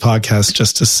out his podcast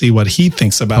just to see what he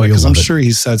thinks about it, because I'm sure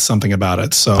he said something about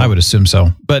it. So I would assume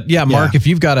so. But yeah, Mark, if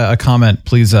you've got a comment,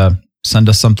 please send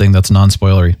us something that's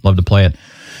non-spoilery. Love to play it.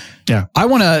 Yeah. I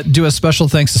want to do a special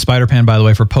thanks to Spider-Pan, by the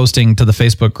way, for posting to the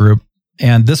Facebook group.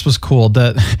 And this was cool.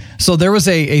 So there was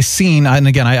a scene, and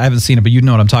again, I haven't seen it, but you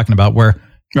know what I'm talking about, where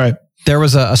there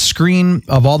was a screen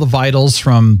of all the vitals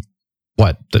from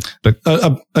what?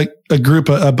 A group,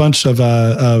 a bunch of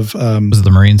was it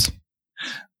the Marines?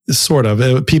 Sort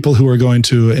of people who are going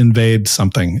to invade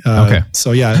something. Okay.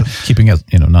 So yeah, keeping it,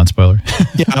 non-spoiler.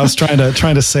 Yeah, I was trying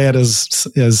to say it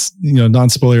as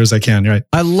non-spoiler as I can. Right.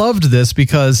 I loved this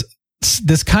because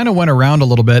this kind of went around a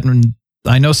little bit, and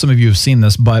I know some of you have seen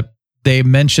this, but they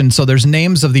mentioned, so there's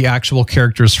names of the actual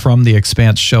characters from the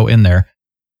Expanse show in there.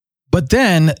 But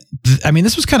then,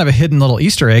 this was kind of a hidden little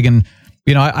Easter egg, and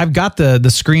I've got the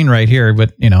screen right here,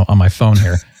 but on my phone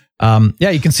here. Yeah,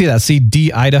 you can see that. See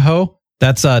D Idaho.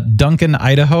 That's Duncan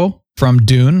Idaho from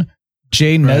Dune.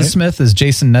 Jay Nesmith is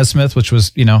Jason Nesmith, which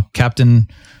was, Captain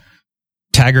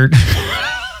Taggart.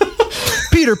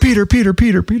 Peter.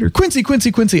 Quincy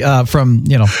from,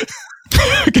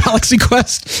 Galaxy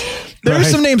Quest.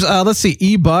 There's some names. Let's see.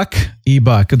 E-Buck.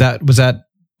 That was that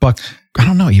Buck. I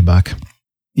don't know E-Buck.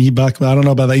 E-Buck. I don't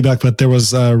know about the E-Buck, but there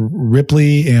was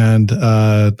Ripley and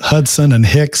Hudson and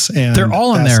Hicks, and they're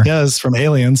all in there. Vasquez from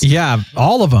Aliens. Yeah,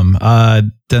 all of them.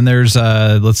 Then there's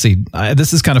let's see.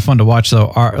 This is kind of fun to watch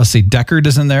though. Let's see. Deckard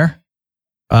is in there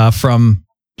from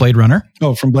Blade Runner.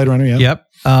 Oh, from Blade Runner. Yeah. Yep.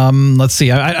 Let's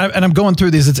see. I'm going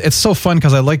through these. It's so fun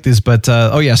because I like these. But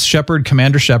yes, Shepard,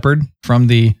 Commander Shepard from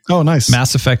the nice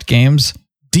Mass Effect games.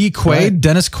 D. Quaid,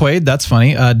 Dennis Quaid. That's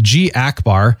funny. G.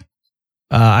 Akbar.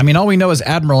 All we know is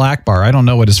Admiral Akbar. I don't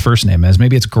know what his first name is.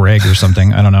 Maybe it's Greg or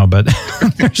something. I don't know, but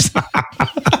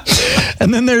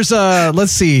and then there's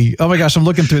let's see. Oh my gosh, I'm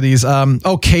looking through these.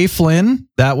 Kay Flynn.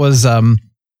 That was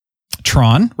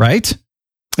Tron, right?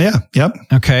 Yeah. Yep.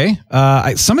 Okay.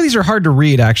 Some of these are hard to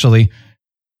read, actually.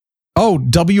 Oh,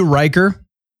 W. Riker,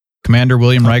 Commander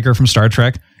William Riker from Star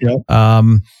Trek. Yep.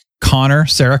 Connor,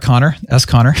 Sarah Connor, S.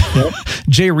 Connor, yep.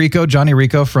 Jay Rico, Johnny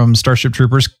Rico from Starship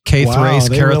Troopers, Kay Thrace,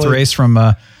 Kara Thrace from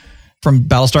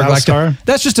Battlestar Galactica.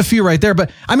 That's just a few right there.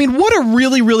 But what a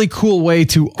really, really cool way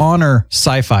to honor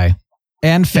sci-fi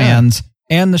and fans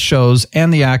and the shows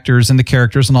and the actors and the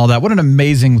characters and all that. What an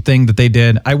amazing thing that they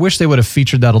did. I wish they would have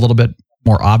featured that a little bit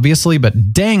more obviously,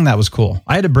 but dang, that was cool.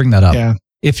 I had to bring that up. Yeah.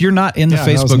 If you're not in the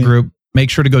Facebook group,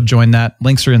 make sure to go join that.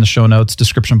 Links are in the show notes,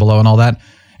 description below and all that.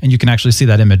 And you can actually see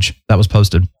that image that was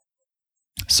posted.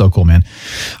 So cool, man.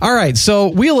 All right. So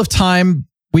Wheel of Time,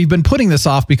 we've been putting this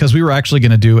off because we were actually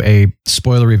going to do a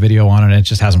spoilery video on it. And it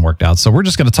just hasn't worked out. So we're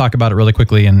just going to talk about it really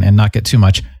quickly and not get too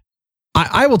much.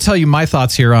 I will tell you my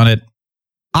thoughts here on it.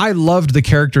 I loved the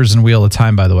characters in Wheel of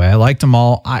Time, by the way. I liked them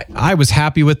all. I was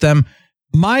happy with them.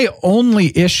 My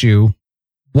only issue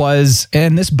was,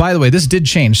 and this, by the way, this did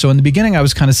change. So in the beginning, I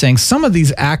was kind of saying some of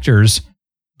these actors,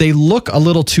 they look a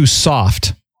little too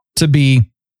soft to be,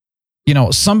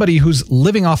 somebody who's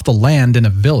living off the land in a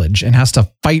village and has to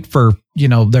fight for,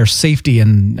 their safety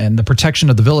and the protection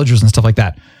of the villagers and stuff like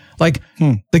that. Like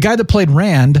the guy that played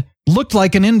Rand looked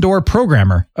like an indoor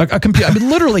programmer, a computer.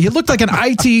 Literally, he looked like an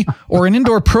IT or an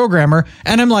indoor programmer.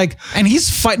 And I'm like, and he's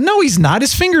fighting. No, he's not.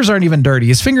 His fingers aren't even dirty.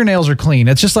 His fingernails are clean.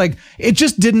 It's just like, it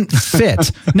just didn't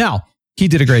fit. Now, he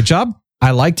did a great job.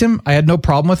 I liked him. I had no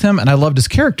problem with him. And I loved his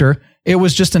character. it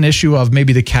was just an issue of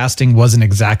maybe the casting wasn't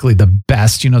exactly the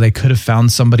best. You know, they could have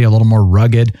found somebody a little more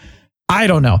rugged. I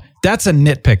don't know. That's a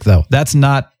nitpick though. That's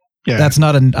not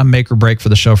a make or break for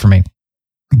the show for me.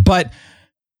 But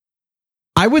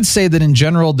I would say that in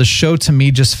general, the show to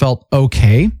me just felt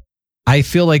okay. I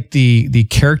feel like the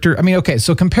character, I mean, okay,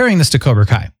 so comparing this to Cobra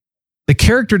Kai, the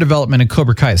character development in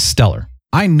Cobra Kai is stellar.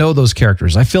 I know those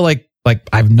characters. I feel like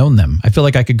I've known them. I feel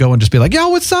like I could go and just be like, yo,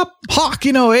 what's up, Hawk?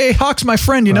 You know, hey, Hawk's my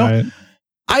friend, you know?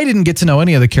 I didn't get to know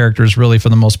any of the characters really for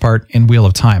the most part in Wheel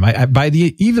of Time.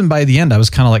 Even by the end, I was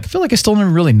kind of like, I feel like I still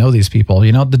don't really know these people.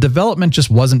 You know, the development just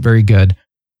wasn't very good.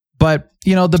 But,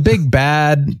 you know, the big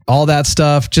bad, all that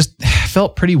stuff just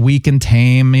felt pretty weak and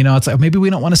tame. You know, it's like, maybe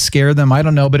we don't want to scare them. I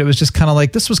don't know. But it was just kind of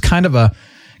like, this was kind of a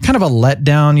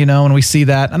letdown, you know, when we see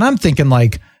that. And I'm thinking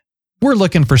like, we're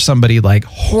looking for somebody like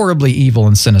horribly evil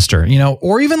and sinister, you know,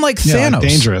 or even like Thanos. Like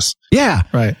dangerous. Yeah.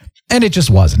 Right. And it just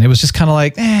wasn't. It was just kind of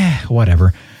like,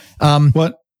 whatever.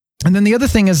 What? And then the other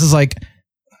thing is like,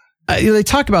 they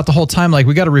talk about the whole time, like,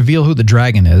 we got to reveal who the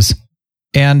dragon is.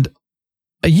 And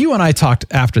you and I talked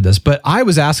after this, but I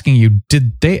was asking you,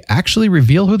 did they actually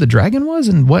reveal who the dragon was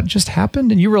and what just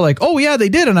happened? And you were like, oh yeah, they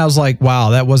did. And I was like,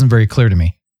 wow, that wasn't very clear to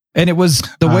me. And it was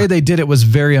the way they did it was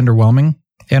very underwhelming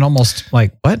and almost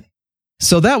like, what?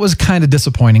 So that was kind of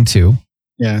disappointing too.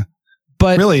 Yeah.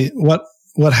 But really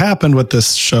what happened with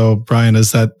this show, Brian,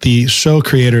 is that the show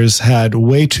creators had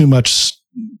way too much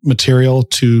material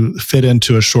to fit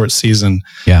into a short season.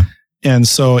 Yeah. And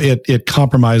so it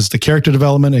compromised the character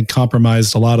development and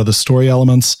compromised a lot of the story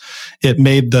elements. It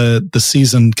made the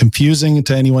season confusing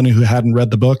to anyone who hadn't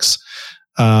read the books.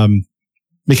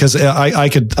 Because I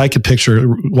could picture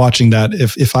watching that.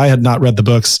 If I had not read the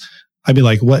books, I'd be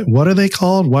like, what are they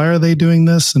called? Why are they doing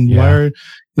this? And why are, you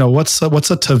know, what's a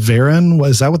Taveran?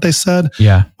 Is that what they said?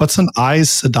 Yeah. What's an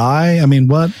Aes Sedai? I mean,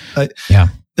 what?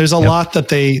 There's a lot that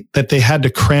they had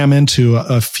to cram into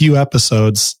a few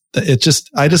episodes.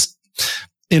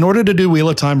 In order to do Wheel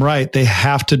of Time right, they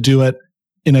have to do it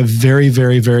in a very,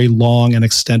 very, very long and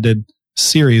extended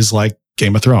series like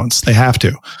Game of Thrones. They have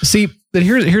to. See, but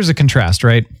here's a contrast,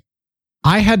 right?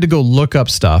 I had to go look up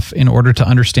stuff in order to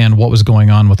understand what was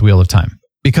going on with Wheel of Time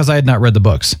because I had not read the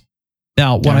books.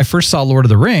 Now, when I first saw Lord of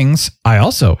the Rings, I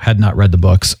also had not read the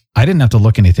books. I didn't have to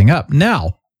look anything up.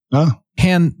 Now,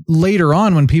 and later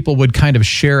on, when people would kind of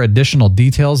share additional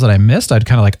details that I missed, I'd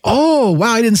kind of like, oh,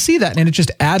 wow, I didn't see that. And it just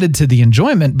added to the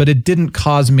enjoyment, but it didn't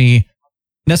cause me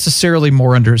necessarily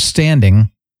more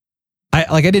understanding.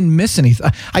 I didn't miss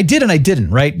anything. I did and I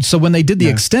didn't, right? So when they did the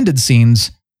extended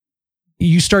scenes,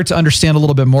 you start to understand a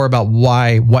little bit more about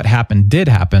why what happened did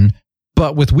happen.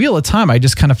 But with Wheel of Time, I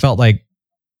just kind of felt like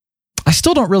I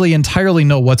still don't really entirely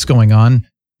know what's going on.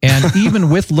 And even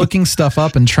with looking stuff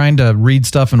up and trying to read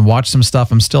stuff and watch some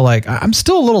stuff, I'm still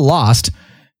a little lost.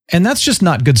 And that's just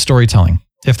not good storytelling,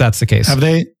 if that's the case. Have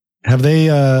they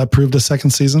approved a second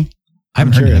season?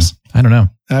 I'm curious. I don't know.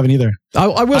 I haven't either.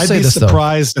 I will say this, though. I'd be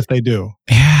surprised if they do.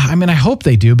 Yeah, I mean, I hope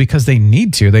they do because they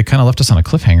need to. They kind of left us on a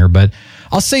cliffhanger. But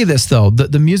I'll say this, though.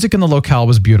 The music in the locale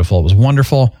was beautiful. It was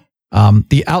wonderful.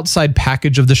 The outside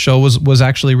package of the show was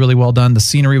actually really well done. The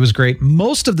scenery was great.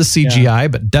 Most of the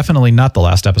CGI, but definitely not the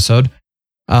last episode.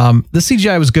 The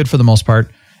CGI was good for the most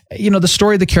part. You know, the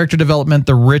story, the character development,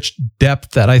 the rich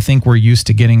depth that I think we're used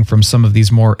to getting from some of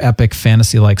these more epic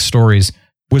fantasy-like stories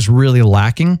was really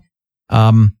lacking.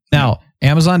 Now,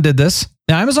 Amazon did this.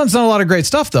 Now, Amazon's done a lot of great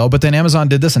stuff, though, but then Amazon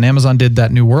did this, and Amazon did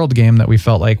that New World game that we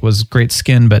felt like was great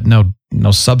skin, but no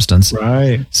substance.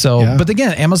 Right. So, but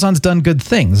again, Amazon's done good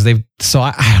things. I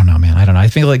don't know, man. I don't know. I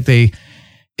feel like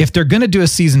if they're going to do a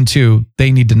season 2,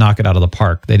 they need to knock it out of the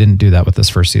park. They didn't do that with this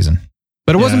first season,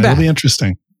 but it wasn't bad. It'll be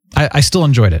interesting. I still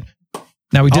enjoyed it.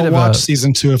 Now I'll watch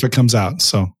season 2 if it comes out.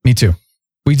 So me too.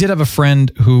 We did have a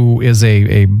friend who is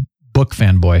a book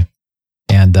fanboy,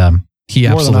 and he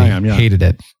absolutely hated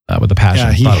it with a passion.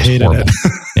 Yeah, he hated it.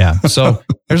 Yeah. So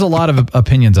there's a lot of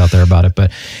opinions out there about it.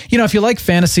 But, you know, if you like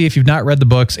fantasy, if you've not read the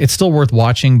books, it's still worth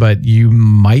watching, but you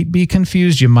might be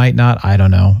confused. You might not. I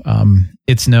don't know.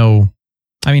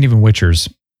 Even Witcher's,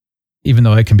 even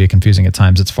though it can be confusing at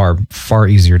times, it's far, far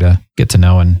easier to get to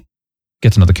know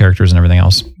the characters and everything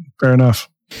else. Fair enough.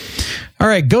 All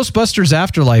right, Ghostbusters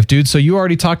Afterlife, dude. So you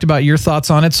already talked about your thoughts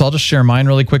on it, so I'll just share mine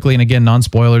really quickly. And again,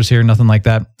 non-spoilers here, nothing like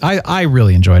that. I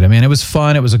really enjoyed it, man. It was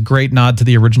fun. It was a great nod to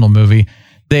the original movie.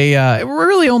 They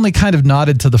really only kind of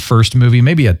nodded to the first movie,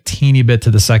 maybe a teeny bit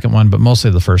to the second one, but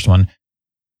mostly the first one.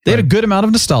 They had a good amount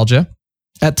of nostalgia.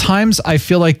 At times, I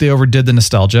feel like they overdid the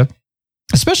nostalgia,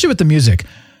 especially with the music.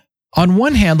 On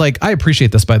one hand, like, I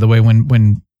appreciate this, by the way,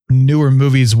 when newer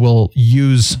movies will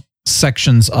use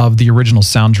sections of the original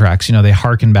soundtracks. You know, they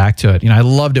harken back to it. You know, I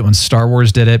loved it when Star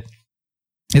Wars did it.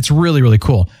 It's really, really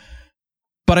cool.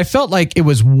 But I felt like it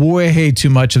was way too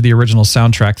much of the original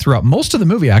soundtrack throughout most of the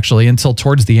movie, actually, until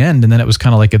towards the end. And then it was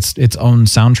kind of like its own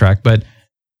soundtrack. But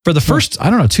for the first, I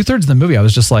don't know, 2/3 of the movie, I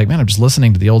was just like, man, I'm just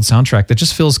listening to the old soundtrack. That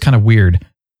just feels kind of weird.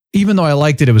 Even though I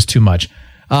liked it, it was too much.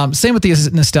 Same with the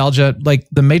nostalgia. Like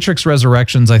the Matrix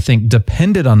Resurrections, I think,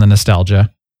 depended on the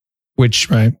nostalgia, which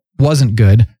wasn't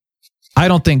good. I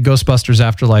don't think Ghostbusters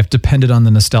Afterlife depended on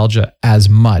the nostalgia as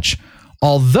much.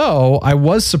 Although I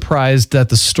was surprised that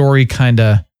the story kind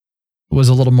of was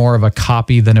a little more of a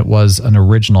copy than it was an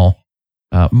original,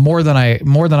 more than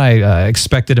I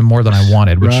expected and more than I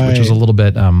wanted, which was a little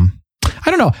bit. I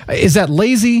don't know. Is that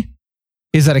lazy?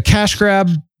 Is that a cash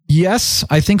grab? Yes,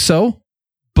 I think so.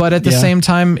 But at the same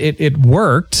time, it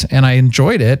worked and I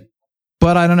enjoyed it.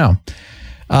 But I don't know.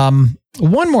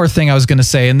 One more thing I was going to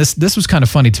say, and this was kind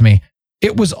of funny to me.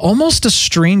 It was almost a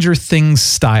Stranger Things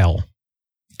style.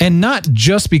 And not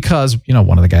just because, you know,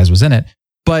 one of the guys was in it,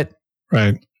 but,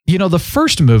 you know, the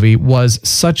first movie was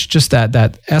such just that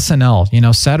SNL, you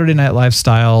know, Saturday Night Live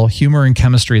style humor and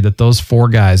chemistry that those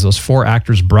four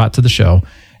actors brought to the show.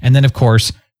 And then, of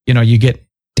course, you know, you get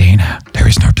Dana. There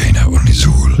is no Dana, only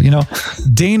Zool. You know,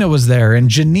 Dana was there and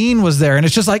Janine was there. And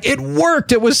it's just like, it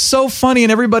worked. It was so funny.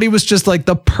 And everybody was just like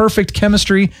the perfect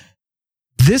chemistry.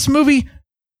 This movie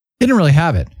didn't really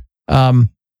have it.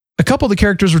 A couple of the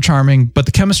characters were charming, but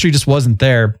the chemistry just wasn't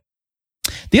there.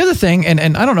 The other thing,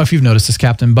 and I don't know if you've noticed this,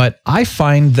 Captain, but I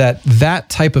find that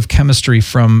type of chemistry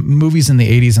from movies in the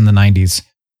 80s and the 90s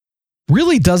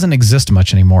really doesn't exist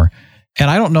much anymore.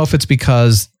 And I don't know if it's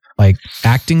because like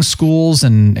acting schools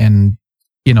and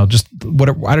you know, just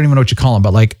whatever, I don't even know what you call them,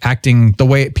 but like acting, the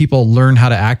way people learn how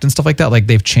to act and stuff like that, like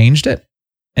they've changed it.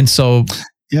 And so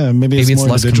maybe it's more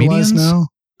less comedians now.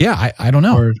 Yeah, I don't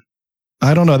know.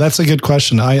 I don't know. That's a good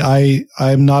question.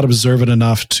 I'm not observant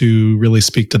enough to really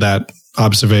speak to that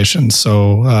observation.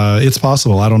 So it's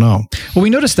possible. I don't know. Well, we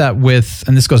noticed that with,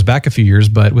 and this goes back a few years,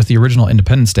 but with the original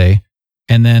Independence Day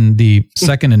and then the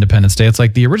second Independence Day, it's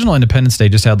like the original Independence Day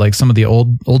just had like some of the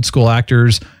old school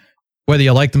actors, whether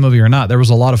you like the movie or not, there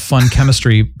was a lot of fun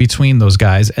chemistry between those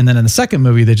guys. And then in the second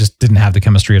movie, they just didn't have the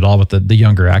chemistry at all with the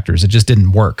younger actors. It just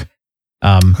didn't work.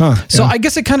 So I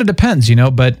guess it kind of depends, you know,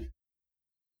 but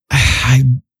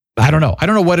I don't know. I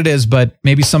don't know what it is, but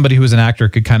maybe somebody who's an actor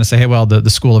could kind of say, hey, well, the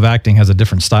School of Acting has a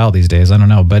different style these days. I don't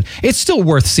know, but it's still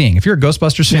worth seeing. If you're a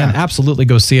Ghostbusters fan, absolutely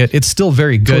go see it. It's still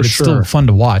very good. It's still fun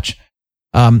to watch.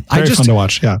 Fun to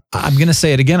watch. Yeah. I'm going to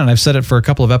say it again, and I've said it for a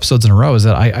couple of episodes in a row, is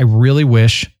that I really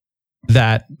wish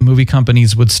that movie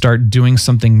companies would start doing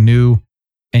something new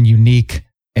and unique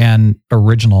and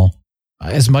original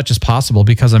as much as possible,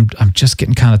 because I'm just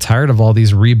getting kind of tired of all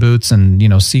these reboots and, you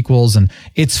know, sequels, and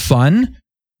it's fun,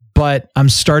 but I'm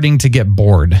starting to get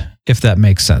bored, if that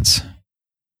makes sense.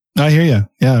 I hear you.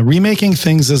 Yeah. Remaking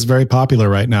things is very popular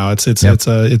right now. It's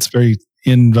very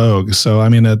in vogue. So, I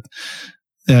mean,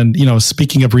 and, you know,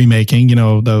 speaking of remaking, you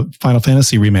know, the Final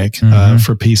Fantasy remake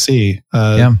for PC,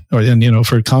 and, you know,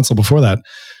 for console before that,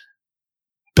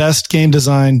 best game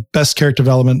design, best character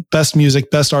development, best music,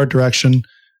 best art direction.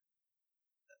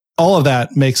 All of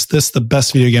that makes this the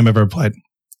best video game I've ever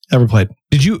played.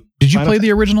 Did you play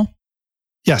the original?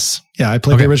 Yes. Yeah. I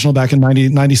played the original back in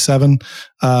 97.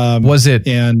 Was it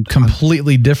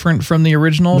completely different from the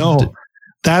original? No.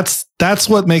 That's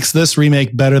what makes this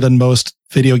remake better than most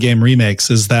video game remakes,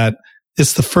 is that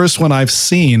it's the first one I've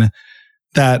seen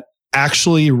that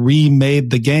actually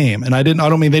remade the game. And I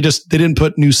don't mean they didn't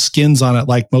put new skins on it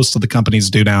like most of the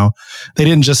companies do now. They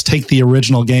didn't just take the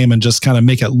original game and just kind of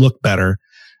make it look better.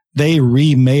 They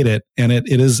remade it, and it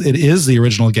is the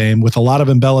original game with a lot of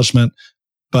embellishment,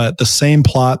 but the same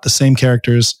plot, the same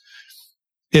characters.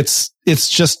 It's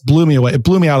just blew me away. It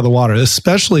blew me out of the water,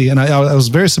 especially, and I was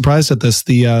very surprised at this,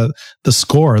 the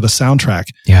score, the soundtrack.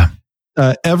 Yeah.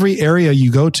 Every area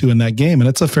you go to in that game, and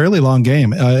it's a fairly long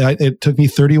game. It took me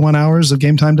 31 hours of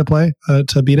game time to play,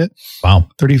 to beat it. Wow.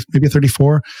 30, maybe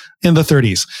 34 in the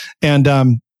 30s.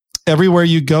 And, everywhere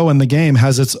you go in the game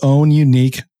has its own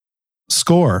unique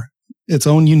score, its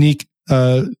own unique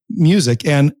music,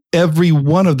 and every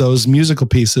one of those musical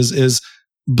pieces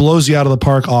blows you out of the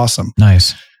park. Awesome.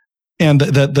 Nice. And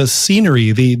the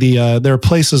scenery, there are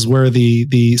places where the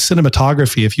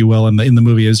cinematography, if you will, in the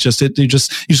movie is just you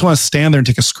just want to stand there and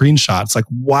take a screenshot. It's like,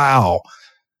 wow.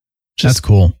 That's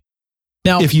cool.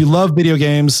 Now, if you love video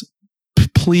games,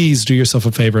 please do yourself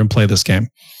a favor and play this game.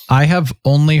 I have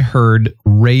only heard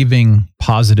raving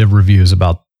positive reviews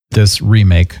about this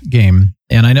remake game.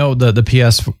 And I know the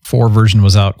PS4 version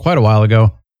was out quite a while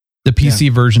ago. The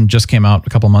PC version just came out a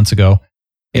couple months ago.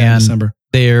 Yeah, and December.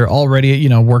 They're already,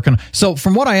 working. So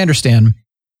from what I understand,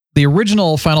 the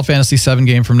original Final Fantasy VII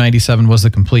game from 97 was the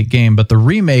complete game, but the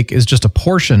remake is just a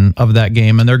portion of that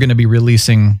game, and they're going to be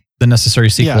releasing the necessary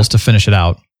sequels to finish it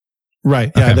out.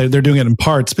 Right. Yeah. Okay. They're doing it in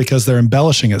parts because they're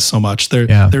embellishing it so much.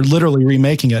 They're literally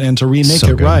remaking it. And to remake So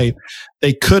it good. right,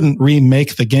 they couldn't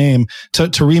remake the game.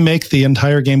 To remake the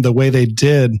entire game the way they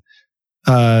did,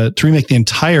 would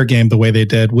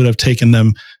have taken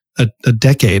them a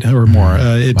decade or more.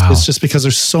 It's just because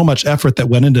there's so much effort that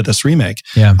went into this remake.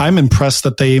 Yeah. I'm impressed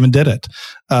that they even did it.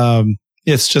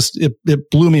 It's just, it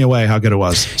blew me away how good it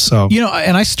was. So,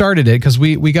 and I started it because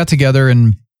we got together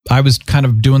and I was kind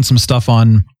of doing some stuff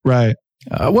on. Right.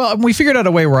 We figured out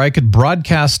a way where I could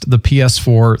broadcast the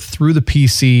PS4 through the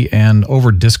PC and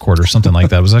over Discord or something like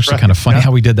that. It was actually kind of funny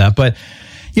how we did that. But,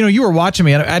 you were watching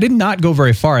me and I did not go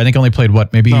very far. I think I only played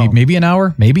maybe an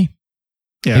hour, maybe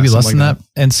less than that.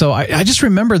 And so I just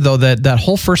remember though that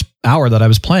whole first hour that I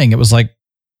was playing, it was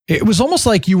almost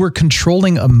like you were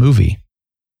controlling a movie.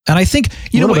 And I think,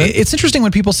 it's interesting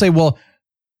when people say, well,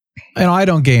 I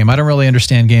don't game. I don't really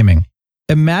understand gaming.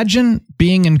 Imagine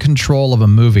being in control of a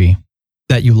movie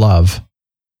that you love.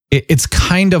 It's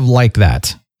kind of like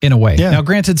that in a way. Yeah. Now,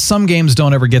 granted, some games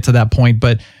don't ever get to that point,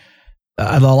 but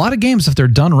a lot of games, if they're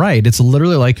done right, it's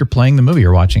literally like you're playing the movie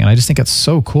you're watching. And I just think it's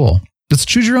so cool. It's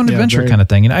choose your own adventure kind of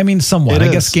thing. And I mean, somewhat. I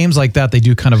guess games like that, they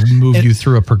do kind of move you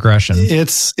through a progression.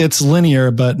 It's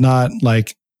linear, but not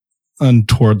like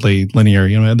untowardly linear.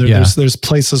 There's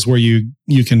places where you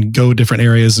can go different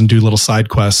areas and do little side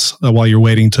quests while you're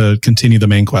waiting to continue the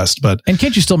main quest. And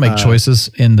can't you still make choices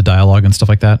in the dialogue and stuff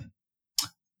like that?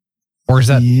 Or is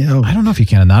that? Yeah. I don't know if you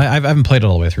can. I haven't played it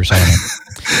all the way through, so I don't know.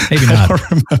 Maybe not. I don't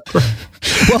remember.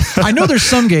 Well, I know there's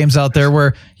some games out there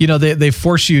where they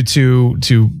force you to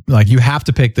like you have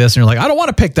to pick this, and you're like, I don't want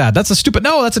to pick that. That's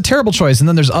a terrible choice. And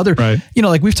then there's other,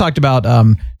 like we've talked about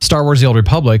Star Wars: The Old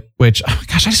Republic, which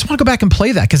I just want to go back and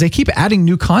play that because they keep adding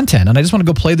new content, and I just want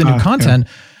to go play the new content.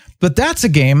 Yeah. But that's a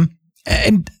game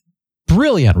and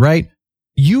brilliant, right?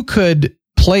 You could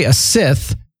play a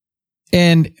Sith.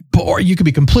 Or you could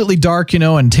be completely dark,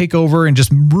 and take over and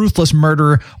just ruthless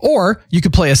murder. Or you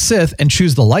could play a Sith and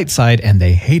choose the light side and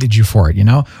they hated you for it,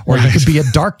 Or you could be a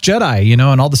dark Jedi, and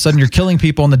all of a sudden you're killing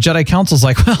people and the Jedi Council's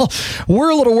like, well, we're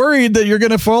a little worried that you're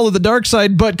going to follow the dark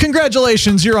side, but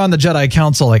congratulations, you're on the Jedi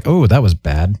Council. Like, oh, that was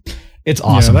bad. It's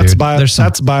awesome, that's dude.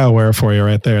 That's BioWare for you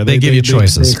right there. They give you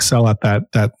choices. They excel at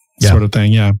that sort of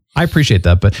thing. Yeah. I appreciate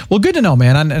that, but good to know,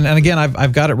 man. And again,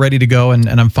 I've got it ready to go and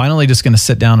I'm finally just going to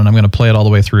sit down and I'm going to play it all the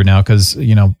way through now. Cause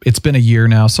it's been a year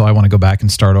now. So I want to go back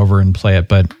and start over and play it.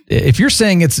 But if you're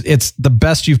saying it's the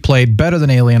best you've played, better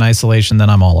than Alien Isolation, then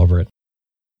I'm all over it.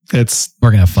 We're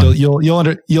going to have fun.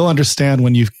 You'll understand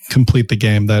when you complete the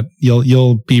game that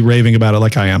you'll be raving about it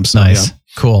like I am. So, nice. Yeah.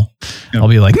 Cool. Yeah. I'll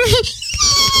be like,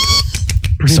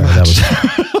 sorry, that was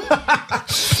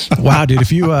wow, dude.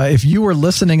 If you were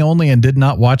listening only and did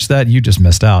not watch that, you just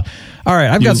missed out. All right,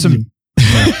 I've got some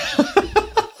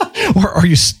or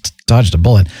you dodged a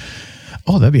bullet.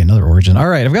 Oh, that'd be another origin. All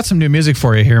right, I've got some new music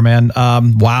for you here, man.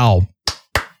 Wow.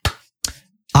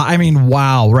 I mean,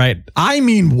 wow, right?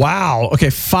 Wow. Okay,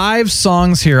 5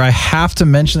 songs here. I have to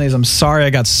mention these. I'm sorry. I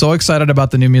got so excited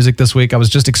about the new music this week. I was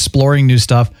just exploring new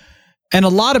stuff. And a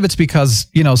lot of it's because,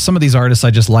 some of these artists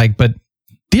I just like, but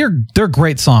they're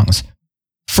great songs.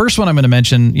 First one I'm going to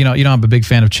mention, I'm a big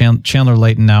fan of Chandler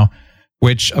Layton now,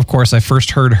 which of course I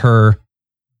first heard her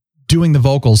doing the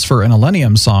vocals for an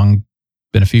Millennium song,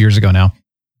 been a few years ago now.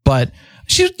 But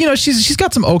she's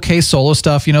got some okay solo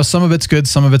stuff. Some of it's good,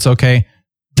 some of it's okay.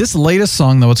 This latest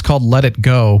song though, it's called Let It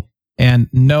Go. And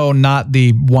no, not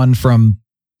the one from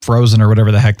Frozen or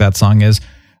whatever the heck that song is.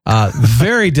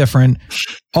 Very different.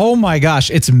 Oh my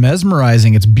gosh, it's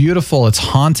mesmerizing. It's beautiful. It's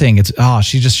haunting.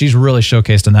 She's really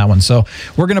showcased in that one. So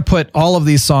we're going to put all of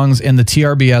these songs in the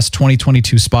TRBS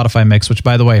 2022 Spotify mix, which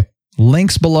by the way,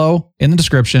 links below in the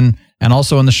description and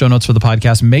also in the show notes for the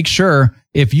podcast. Make sure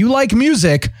if you like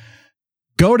music,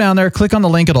 go down there, click on the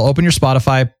link. It'll open your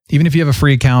Spotify. Even if you have a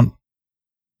free account,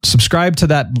 subscribe to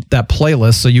that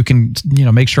playlist so you can,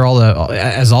 make sure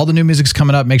as all the new music's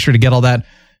coming up, make sure to get all that.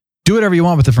 Do whatever you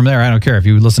want with it from there. I don't care if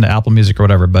you listen to Apple Music or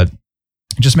whatever, but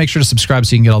just make sure to subscribe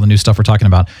so you can get all the new stuff we're talking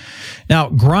about. Now,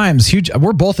 Grimes, huge.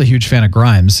 We're both a huge fan of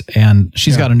Grimes, and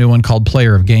she's got a new one called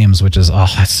Player of Games, which is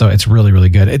it's really, really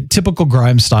good. Typical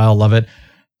Grimes style, love it.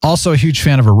 Also a huge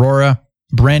fan of Aurora,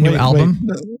 brand new album.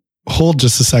 Hold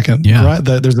just a second. Yeah. Right,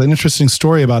 there's an interesting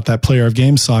story about that Player of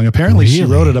Games song. Apparently, she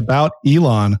wrote it about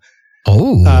Elon.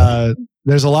 Oh.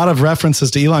 There's a lot of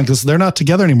references to Elon because they're not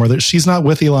together anymore. She's not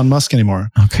with Elon Musk anymore.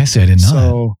 Okay, so I didn't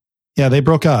know Yeah, they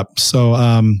broke up. So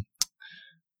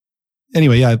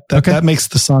anyway, yeah, that makes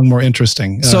the song more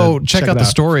interesting. So check out the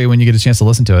story when you get a chance to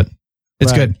listen to it.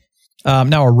 It's good.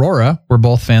 Now, Aurora, we're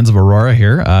both fans of Aurora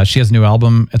here. She has a new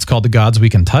album. It's called The Gods We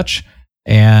Can Touch.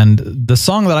 And the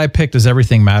song that I picked is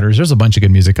Everything Matters. There's a bunch of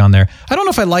good music on there. I don't know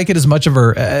if I like it as much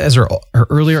as her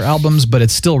earlier albums, but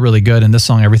it's still really good. And this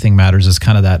song, Everything Matters, is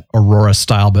kind of that Aurora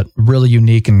style, but really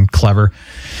unique and clever.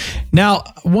 Now,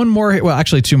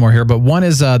 actually two more here, but one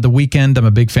is The Weeknd. I'm a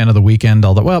big fan of The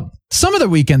Weeknd. Some of The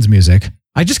Weeknd's music,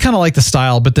 I just kind of like the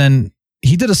style, but then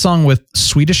he did a song with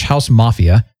Swedish House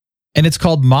Mafia, and it's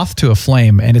called Moth to a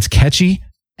Flame, and it's catchy.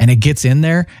 And it gets in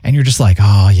there and you're just like,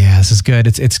 oh yeah, this is good.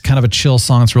 It's kind of a chill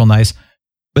song. It's real nice.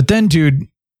 But then, dude,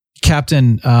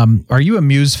 Captain, are you a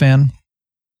Muse fan?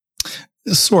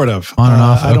 Sort of. On and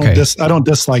off? Okay. I don't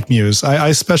dislike Muse. I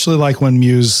especially like when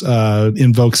Muse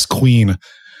invokes Queen.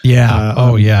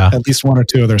 Yeah. At least one or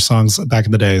two of their songs back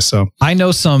in the day. So I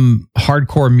know some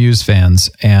hardcore Muse fans,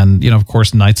 and, of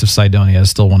course, Knights of Sidonia is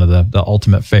still one of the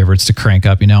ultimate favorites to crank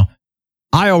up,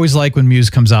 I always like when Muse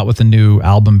comes out with a new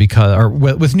album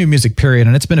with new music, period.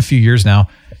 And it's been a few years now.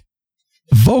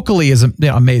 Vocally is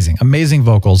amazing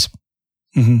vocals.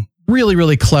 Mm-hmm. Really,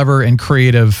 really clever and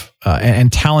creative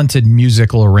and talented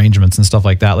musical arrangements and stuff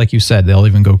like that. Like you said, they'll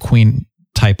even go Queen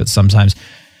type at sometimes.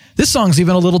 This song's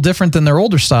even a little different than their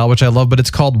older style, which I love, but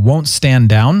it's called Won't Stand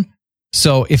Down.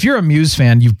 So if you're a Muse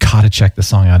fan, you've got to check the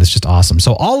song out. It's just awesome.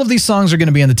 So all of these songs are going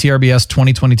to be in the TRBS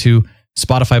 2022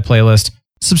 Spotify playlist.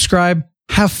 Subscribe.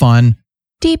 Have fun.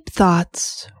 Deep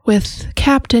Thoughts with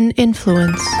Captain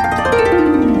Influence.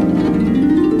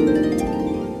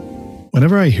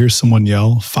 Whenever I hear someone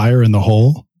yell fire in the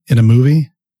hole in a movie,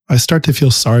 I start to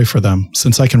feel sorry for them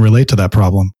since I can relate to that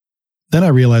problem. Then I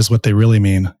realize what they really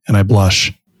mean and I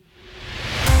blush.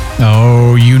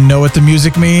 Oh, you know what the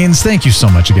music means. Thank you so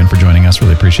much again for joining us.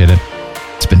 Really appreciate it.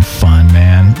 It's been fun,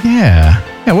 man.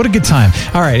 Yeah, what a good time.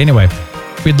 All right, anyway.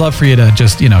 We'd love for you to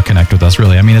just, connect with us,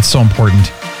 really. I mean, it's so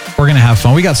important. We're going to have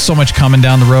fun. We got so much coming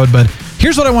down the road, but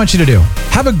here's what I want you to do.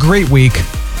 Have a great week.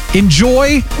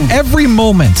 Enjoy every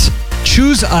moment.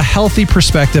 Choose a healthy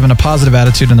perspective and a positive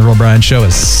attitude, and The Real Brian Show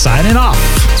is signing off.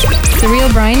 The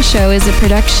Real Brian Show is a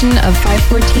production of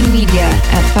 514 Media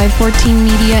at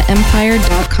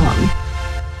 514mediaempire.com.